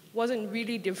wasn't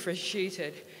really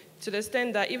differentiated, to the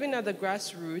extent that even at the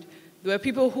grassroots, there were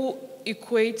people who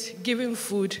equate giving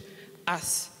food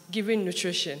as giving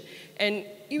nutrition. And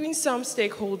even some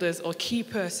stakeholders or key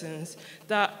persons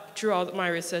that throughout my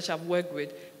research I've worked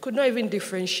with could not even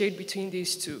differentiate between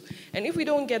these two. And if we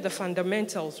don't get the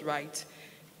fundamentals right,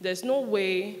 there's no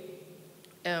way,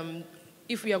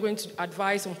 if we are going to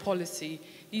advise on policy,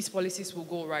 these policies will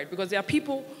go right. Because there are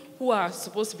people who are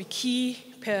supposed to be key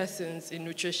persons in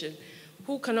nutrition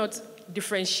who cannot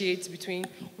differentiate between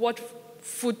what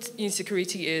food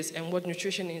insecurity is and what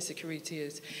nutrition insecurity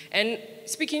is. And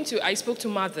I spoke to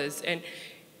mothers, and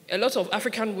a lot of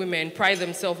African women pride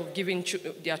themselves of giving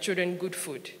their children good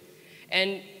food.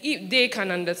 And if they can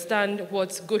understand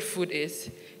what good food is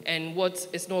and what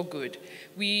is not good,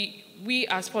 we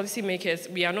as policymakers,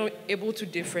 we are not able to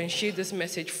differentiate this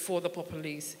message for the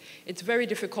populace. It's very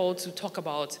difficult to talk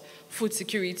about food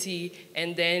security,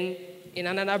 and then in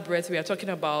another breath, we are talking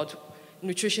about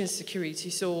nutrition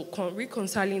security. So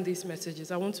reconciling these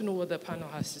messages, I want to know what the panel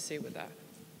has to say with that.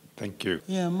 Thank you.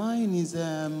 Yeah, mine is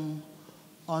on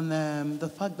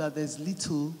the fact that there's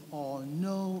little or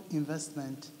no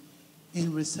investment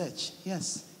in research,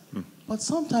 yes. But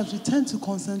sometimes we tend to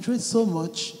concentrate so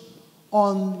much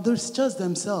on the researchers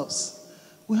themselves.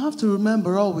 We have to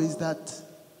remember always that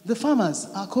the farmers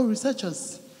are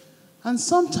co-researchers. And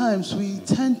sometimes we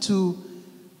tend to,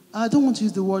 I don't want to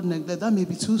use the word neglect, that may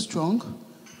be too strong,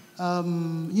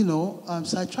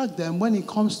 sidetrack them when it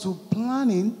comes to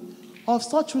planning of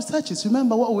such researches.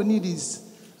 Remember, what we need is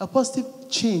a positive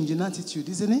change in attitude,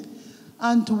 isn't it?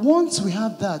 And once we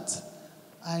have that,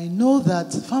 I know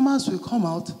that farmers will come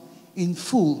out in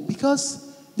full because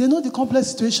they know the complex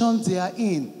situations they are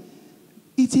in.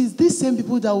 It is these same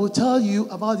people that will tell you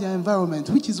about their environment,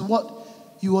 which is what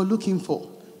you are looking for,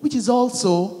 which is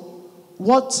also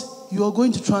what you are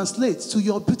going to translate to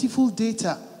your beautiful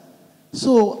data.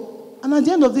 So, and at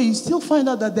the end of the day, you still find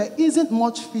out that there isn't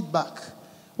much feedback.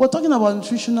 We're talking about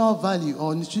nutritional value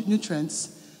or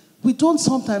nutrients. We don't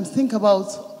sometimes think about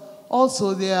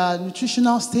also their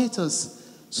nutritional status.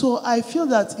 So I feel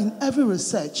that in every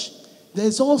research,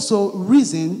 there's also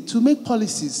reason to make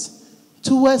policies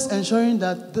towards ensuring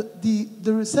that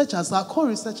the researchers, our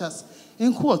co-researchers,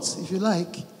 in quotes, if you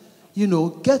like,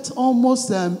 get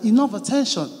almost enough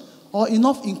attention or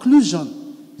enough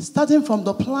inclusion, starting from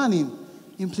the planning,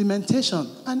 implementation,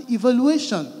 and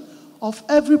evaluation of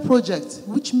every project,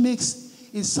 which makes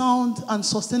a sound and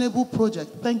sustainable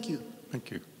project. Thank you.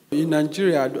 Thank you. In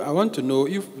Nigeria, I want to know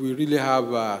if we really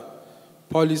have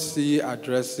policy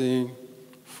addressing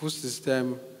food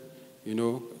system,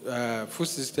 food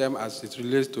system as it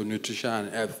relates to nutrition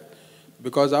and health.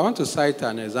 Because I want to cite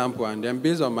an example, and then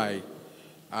based on my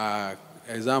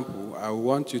example, I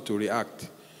want you to react.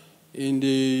 In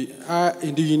the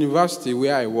university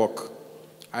where I work,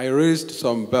 I raised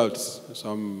some birds,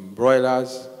 some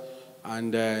broilers,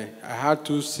 and I had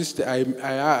two systems.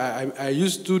 I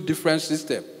used two different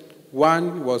systems.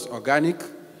 One was organic,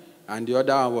 and the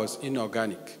other one was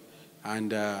inorganic.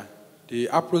 And the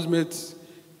approximate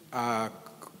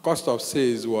cost of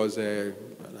sales was 2,000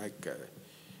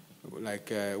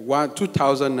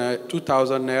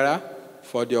 naira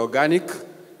for the organic,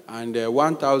 and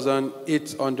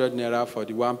 1,800 naira for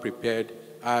the one prepared,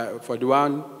 for the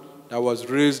one that was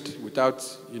raised without,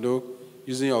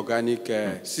 using organic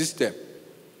system.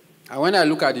 And when I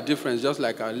look at the difference, just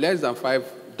like less than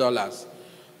 $5.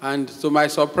 And to my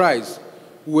surprise,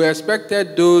 we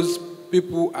expected those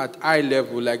people at high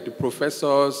level, like the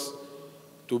professors,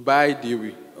 to buy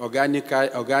the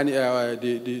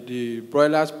the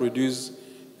broilers produced,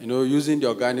 using the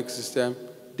organic system.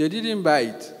 They didn't buy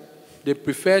it. They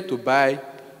preferred to buy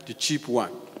the cheap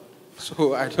one.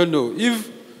 So I don't know if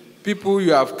people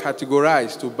you have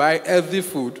categorized to buy healthy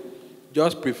food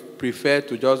just prefer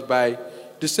to just buy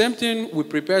the same thing. We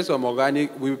produce some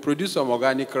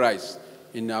organic rice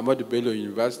in Ahmadu Bello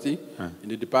University, in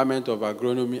the Department of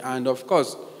Agronomy, and of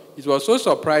course, it was so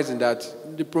surprising that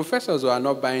the professors were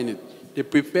not buying it. They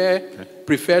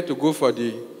prefer to go for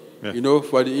the,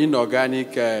 for the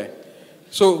inorganic.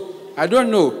 So I don't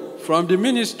know. From the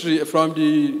ministry,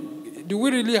 do we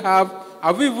really have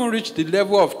we even reached the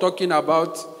level of talking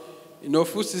about,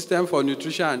 food system for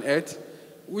nutrition and health?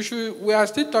 We are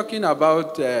still talking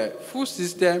about food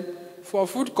system for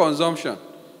food consumption.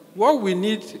 What we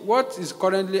need, what is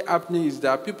currently happening is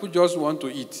that people just want to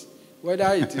eat,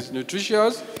 whether it is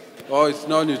nutritious or it's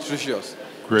not nutritious.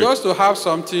 Great. Just to have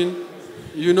something,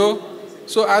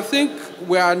 So I think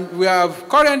we have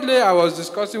currently, I was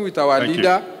discussing with our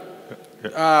leader,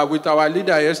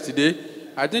 yesterday.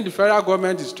 I think the federal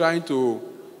government is trying to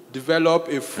develop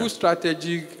a food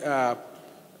strategic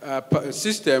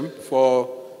system for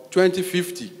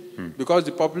 2050 because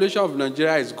the population of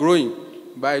Nigeria is growing.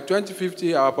 By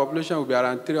 2050, our population will be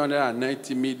around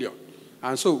 390 million.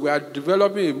 And so we are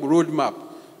developing a roadmap.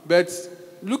 But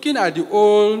looking at the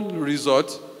old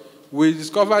result, we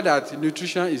discovered that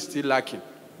nutrition is still lacking.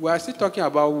 We are still talking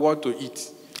about what to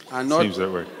eat and not, Seems that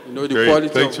way. The quality.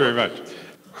 Thanks very much.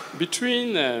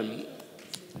 Between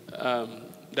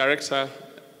Director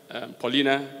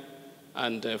Paulina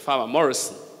and Farmer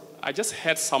Morrison, I just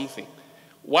heard something.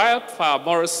 While Farmer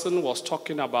Morrison was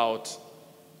talking about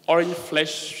orange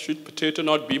flesh, sweet potato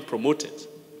not being promoted,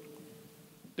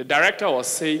 the director was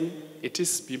saying it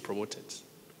is being promoted.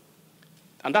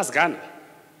 And that's Ghana.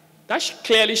 That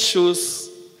clearly shows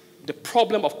the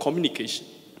problem of communication.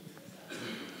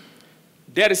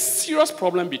 There is a serious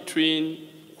problem between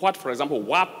what, for example,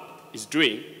 WAP is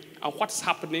doing and what's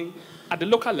happening at the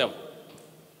local level.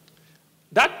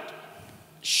 That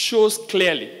shows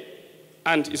clearly,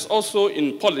 and is also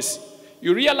in policy.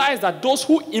 You realize that those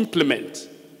who implement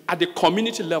at the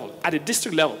community level, at the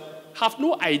district level, have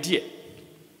no idea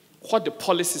what the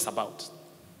policy is about.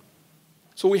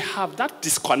 So we have that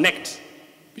disconnect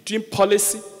between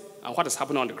policy and what is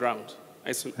happening on the ground.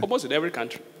 It's almost in every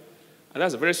country. And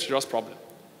that's a very serious problem.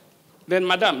 Then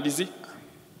Madame Lizzie,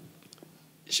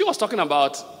 she was talking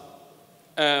about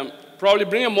probably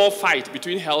bringing more fight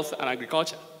between health and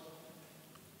agriculture.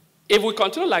 If we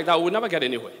continue like that, we'll never get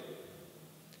anywhere.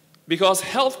 Because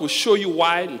health will show you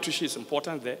why nutrition is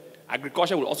important there.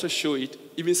 Agriculture will also show it.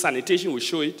 Even sanitation will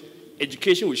show it.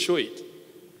 Education will show it.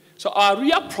 So our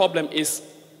real problem is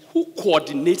who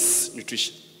coordinates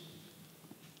nutrition.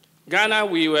 Ghana,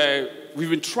 we've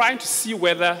been trying to see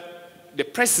whether the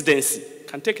presidency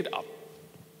can take it up.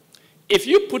 If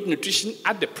you put nutrition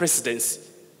at the presidency,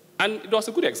 and it was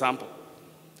a good example,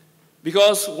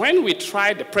 because when we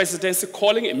tried the presidency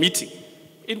calling a meeting,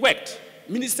 it worked.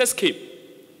 Ministers came.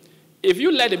 If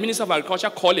you let the Minister of Agriculture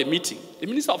call a meeting, the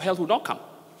Minister of Health will not come.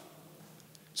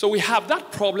 So we have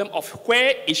that problem of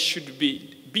where it should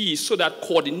be so that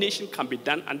coordination can be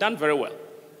done, and done very well.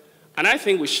 And I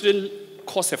think we shouldn't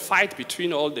cause a fight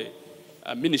between all the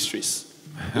ministries.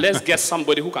 Let's get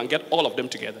somebody who can get all of them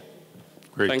together.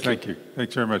 Great, thank you.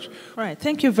 Thanks very much. Right,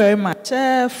 thank you very much.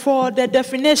 For the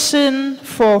definition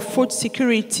for food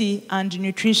security and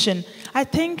nutrition, I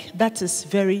think that is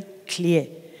very clear.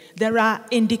 There are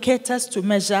indicators to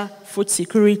measure food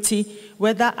security,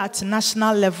 whether at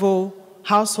national level,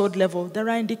 household level. There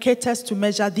are indicators to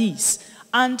measure these.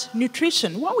 And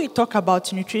nutrition, when we talk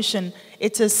about nutrition,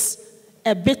 it is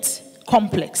a bit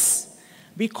complex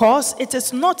because it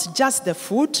is not just the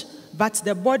food, but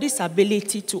the body's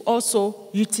ability to also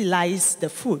utilize the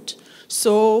food.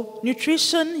 So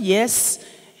nutrition, yes,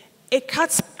 it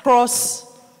cuts across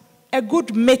a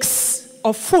good mix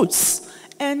of foods.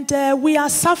 And we are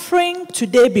suffering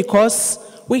today because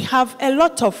we have a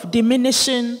lot of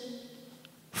diminishing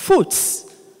foods.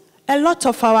 A lot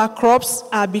of our crops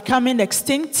are becoming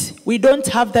extinct. We don't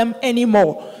have them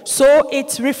anymore. So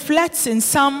it reflects in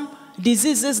some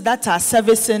diseases that are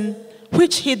surfacing,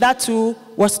 which hitherto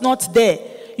was not there.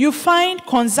 You find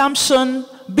consumption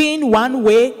being one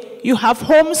way. You have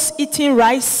homes eating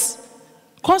rice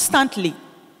constantly.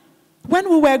 When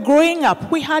we were growing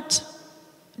up, we had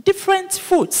different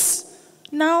foods.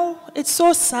 Now, it's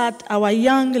so sad our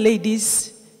young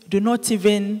ladies do not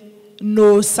even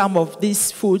know some of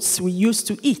these foods we used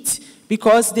to eat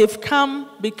because they've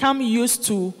become used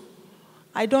to,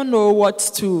 I don't know what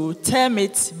to term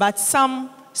it, but some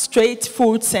straight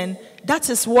foods, and that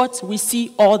is what we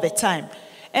see all the time.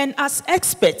 And as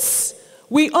experts,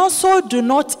 we also do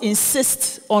not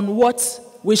insist on what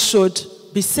we should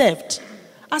be served.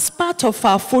 As part of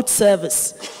our food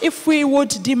service, if we would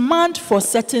demand for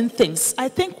certain things, I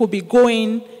think we'll be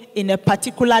going in a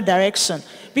particular direction.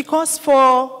 Because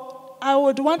I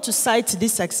would want to cite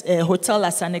this hotel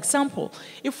as an example.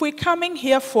 If we're coming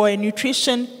here for a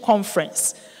nutrition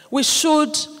conference, we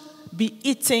should be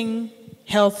eating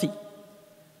healthy.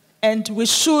 And we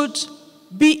should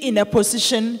be in a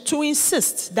position to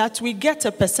insist that we get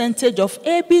a percentage of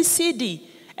A, B, C, D.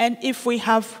 And if we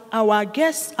have our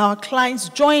guests, our clients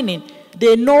joining,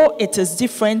 they know it is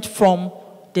different from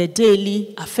the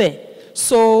daily affair.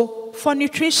 So for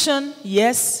nutrition,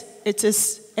 yes, it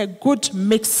is a good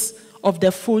mix of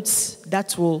the foods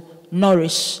that will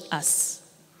nourish us.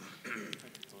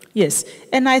 Yes,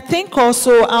 and I think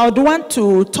also I would want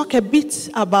to talk a bit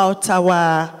about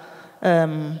our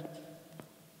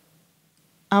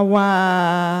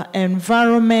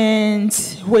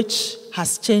environment, which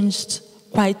has changed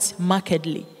quite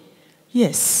markedly.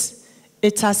 Yes,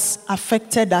 it has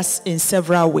affected us in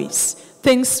several ways.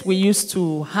 Things we used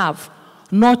to have,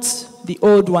 not the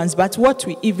old ones, but what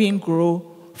we even grow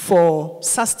for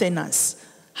sustenance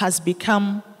has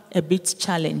become a bit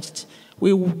challenged.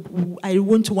 I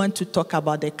won't want to talk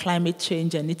about the climate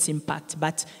change and its impact,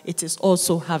 but it is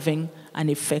also having an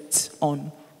effect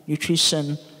on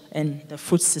nutrition and the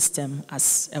food system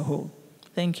as a whole.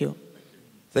 Thank you.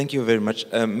 Thank you very much.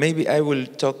 Maybe I will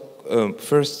talk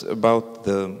first about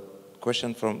the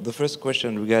first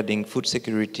question regarding food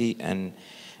security and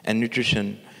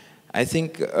nutrition. I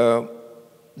think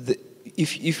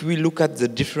if we look at the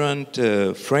different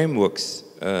frameworks,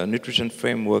 nutrition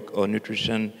framework or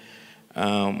nutrition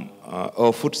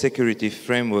or food security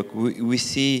framework, we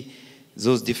see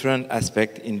those different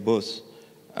aspects in both.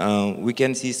 We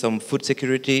can see some food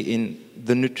security in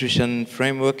the nutrition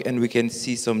framework, and we can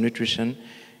see some nutrition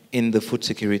in the food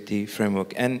security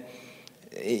framework. And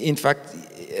in fact,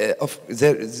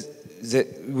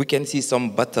 we can see some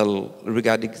battle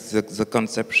regarding the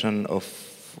conception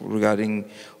regarding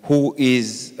who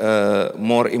is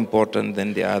more important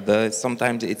than the other.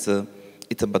 Sometimes it's a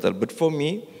battle. But for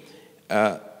me,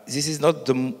 this is not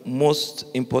the most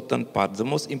important part. The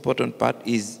most important part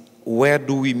is where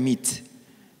do we meet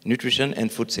nutrition and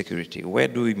food security? Where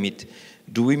do we meet?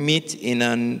 Do we meet in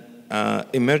an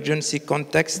emergency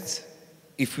context?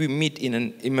 If we meet in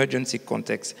an emergency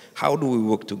context, how do we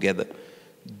work together?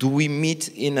 Do we meet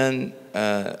in an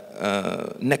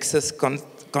nexus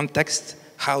context?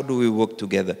 How do we work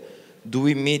together? Do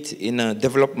we meet in a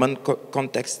development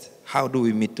context? How do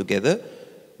we meet together?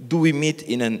 Do we meet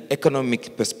in an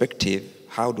economic perspective?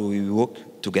 How do we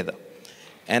work together?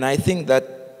 And I think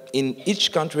that in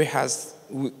each country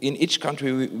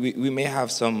we may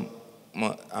have some,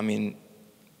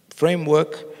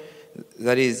 framework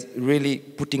that is really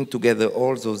putting together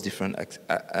all those different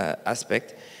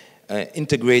aspects,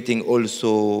 integrating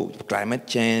also climate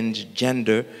change,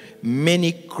 gender,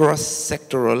 many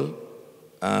cross-sectoral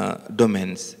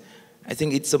domains. I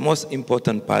think it's the most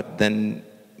important part than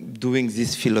doing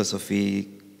this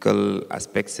philosophical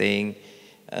aspect, saying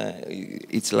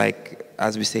it's like,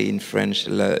 as we say in French,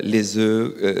 les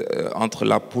œufs entre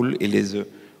la poule et les œufs.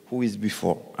 Who is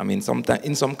before? I mean,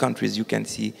 in some countries you can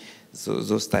see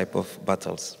those type of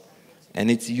battles,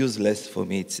 and it's useless for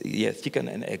me. Chicken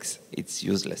and eggs. It's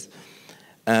useless.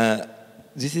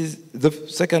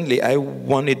 Secondly, I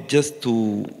wanted just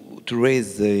to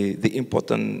raise the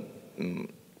important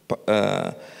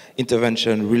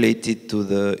intervention related to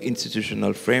the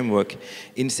institutional framework.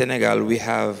 In Senegal, we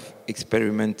have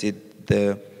experimented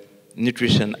the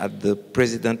nutrition at the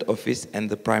President Office and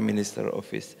the Prime Minister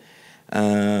Office.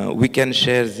 We can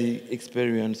share the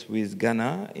experience with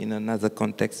Ghana in another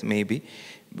context, maybe.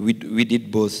 We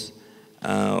did both.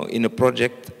 In a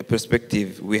project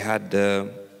perspective, we had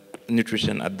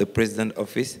nutrition at the President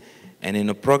Office, and in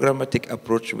a programmatic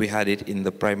approach, we had it in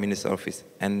the Prime Minister Office.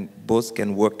 And both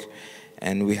can work,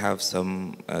 and we have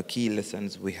some key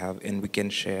lessons we have, and we can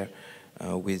share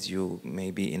with you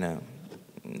maybe in a,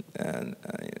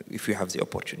 if you have the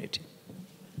opportunity.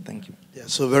 Thank you. Yeah,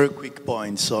 so very quick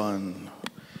points on,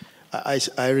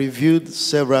 I reviewed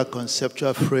several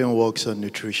conceptual frameworks on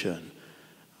nutrition.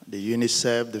 The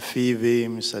UNICEF, the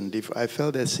FIVIMS, and I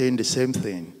felt they're saying the same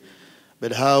thing,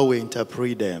 but how we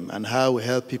interpret them and how we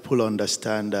help people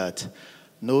understand that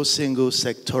no single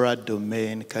sectoral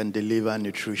domain can deliver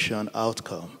nutrition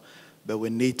outcome, but we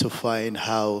need to find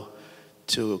how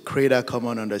to create a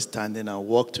common understanding and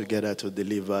work together to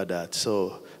deliver that.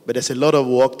 So, but there's a lot of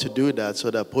work to do that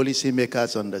so that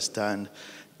policymakers understand,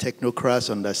 technocrats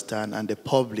understand, and the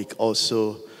public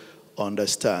also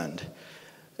understand.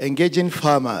 Engaging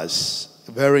farmers,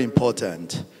 very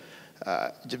important.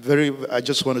 I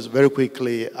just want to very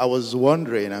quickly, I was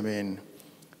wondering, I mean,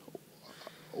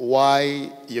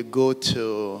 why you go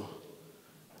to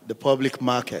the public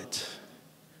market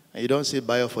and you don't see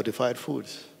biofortified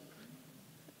foods.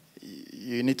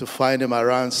 You need to find them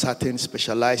around certain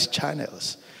specialized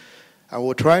channels. And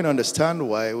we're trying to understand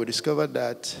why. We discovered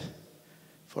that,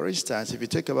 for instance, if you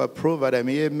take about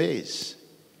Provitamin A maize,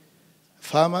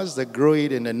 farmers that grow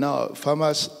it in the north,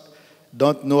 farmers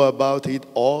don't know about it,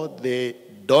 or they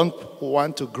don't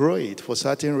want to grow it for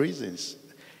certain reasons.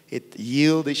 It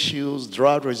yield issues,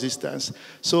 drought resistance.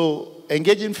 So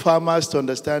engaging farmers to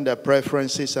understand their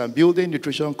preferences and building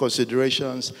nutrition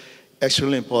considerations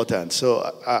extremely important. So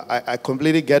I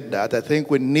completely get that. I think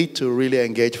we need to really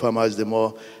engage farmers the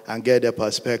more and get their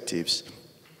perspectives.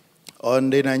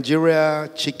 On the Nigeria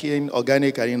chicken,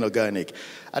 organic and inorganic,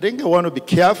 I think I want to be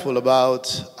careful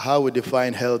about how we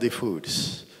define healthy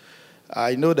foods.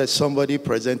 I know that somebody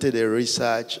presented a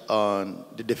research on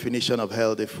the definition of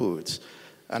healthy foods,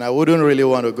 and I wouldn't really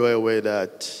want to go away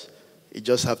that it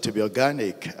just have to be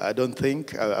organic. I don't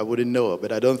think, I wouldn't know,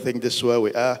 but I don't think this is where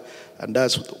we are, and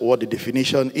that's what the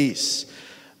definition is.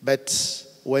 But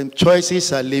when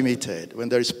choices are limited, when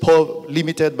there is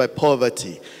limited by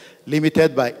poverty,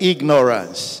 limited by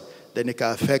ignorance, then it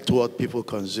can affect what people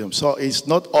consume. So it's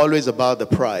not always about the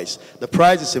price. The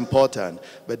price is important,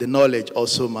 but the knowledge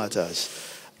also matters.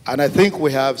 And I think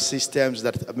we have systems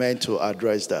that are meant to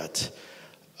address that.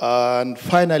 And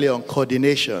finally, on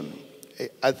coordination,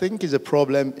 I think is a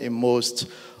problem in most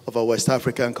of our West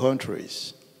African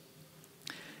countries.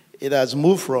 It has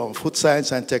moved from food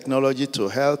science and technology to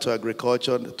health, to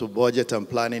agriculture, to budget and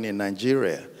planning in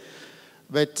Nigeria.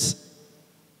 But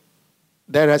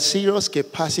there are serious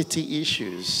capacity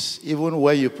issues, even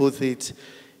when you put it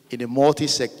in a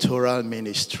multi-sectoral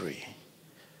ministry.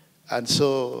 And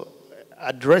so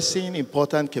addressing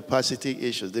important capacity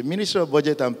issues. The Ministry of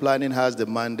Budget and Planning has the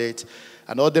mandate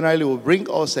and ordinarily will bring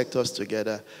all sectors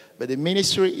together, but the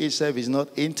ministry itself is not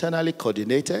internally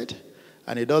coordinated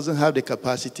and it doesn't have the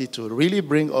capacity to really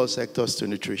bring all sectors to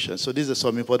nutrition. So these are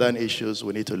some important issues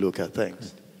we need to look at.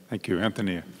 Thanks. Thank you.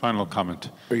 Anthony, final comment.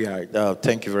 Yeah,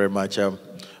 thank you very much.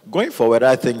 Going forward,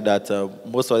 I think that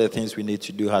most of the things we need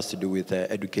to do has to do with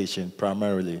education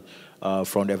primarily.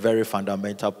 From the very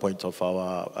fundamental point of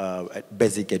our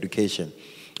basic education.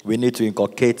 We need to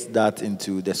inculcate that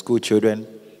into the school children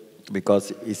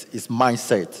because it's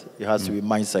mindset. It has to be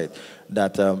mindset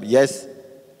that, yes,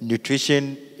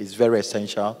 nutrition is very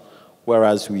essential,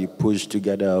 whereas we push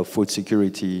together food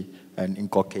security and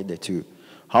inculcate the two.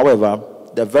 However,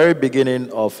 the very beginning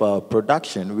of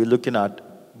production, we're looking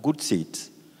at good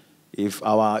seeds. If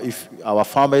our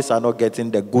farmers are not getting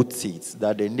the good seeds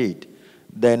that they need,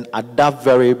 then at that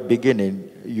very beginning,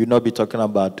 you'll not be talking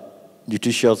about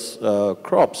nutritious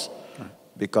crops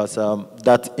because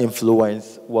that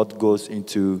influence what goes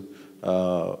into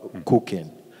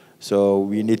cooking. So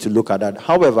we need to look at that.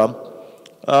 However,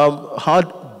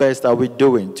 how best are we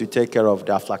doing to take care of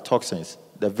the aflatoxins,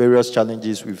 the various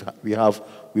challenges we have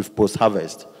with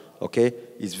post-harvest? Okay,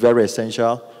 it's very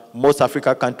essential. Most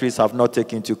African countries have not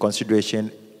taken into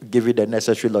consideration giving the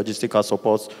necessary logistical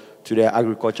support to their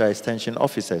agriculture extension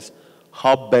officers.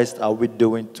 How best are we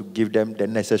doing to give them the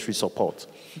necessary support?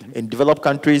 In developed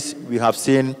countries, we have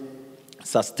seen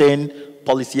sustained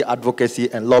policy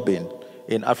advocacy and lobbying.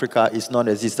 In Africa, it's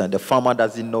non-existent. The farmer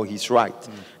doesn't know his right.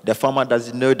 The farmer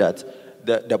doesn't know that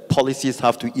the policies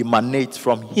have to emanate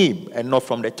from him and not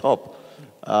from the top.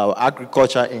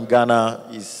 Agriculture in Ghana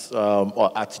is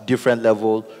at different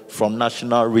level from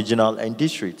national, regional, and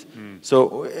district.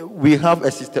 So we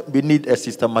need a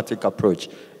systematic approach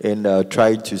in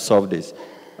trying to solve this.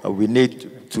 We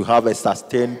need to have a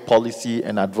sustained policy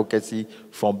and advocacy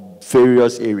from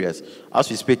various areas. As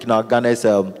we speak now, Ghana's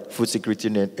food security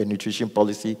and nutrition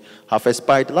policy have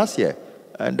expired last year,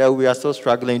 and we are still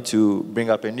struggling to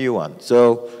bring up a new one.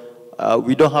 So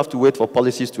we don't have to wait for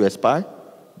policies to expire,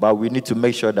 but we need to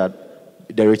make sure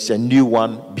that there is a new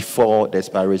one before the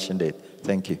expiration date.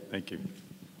 Thank you. Thank you.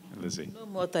 Lizzie. No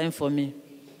more time for me.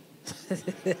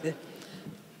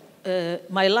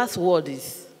 My last word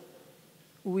is,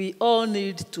 we all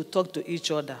need to talk to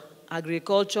each other.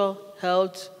 Agriculture,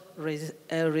 health,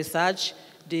 research,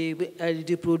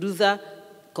 the producer,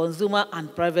 consumer,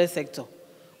 and private sector.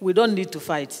 We don't need to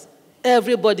fight.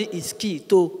 Everybody is key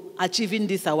to achieving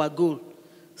this, our goal.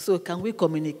 So can we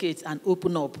communicate and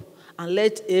open up and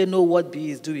let A know what B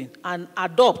is doing and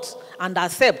adopt and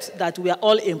accept that we are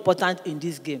all important in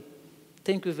this game?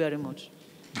 Thank you very much.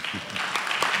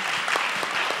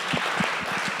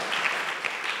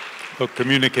 Well,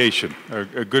 communication,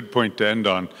 a good point to end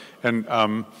on. And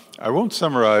I won't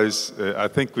summarize. I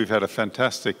think we've had a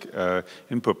fantastic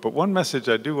input. But one message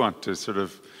I do want to sort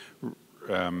of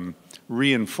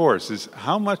reinforce is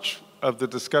how much of the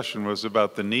discussion was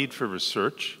about the need for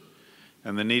research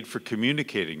and the need for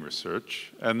communicating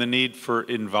research and the need for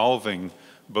involving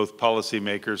both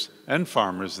policymakers and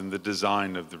farmers in the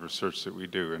design of the research that we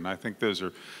do. And I think those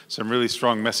are some really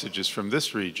strong messages from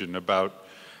this region about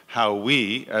how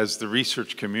we, as the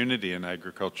research community in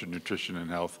agriculture, nutrition, and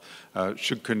health,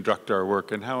 should conduct our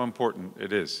work and how important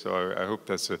it is. So I hope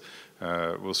that's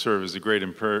will serve as a great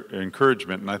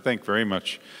encouragement. And I thank very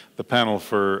much the panel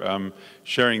for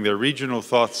sharing their regional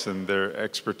thoughts and their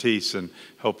expertise and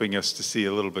helping us to see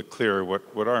a little bit clearer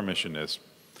what our mission is.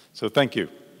 So thank you.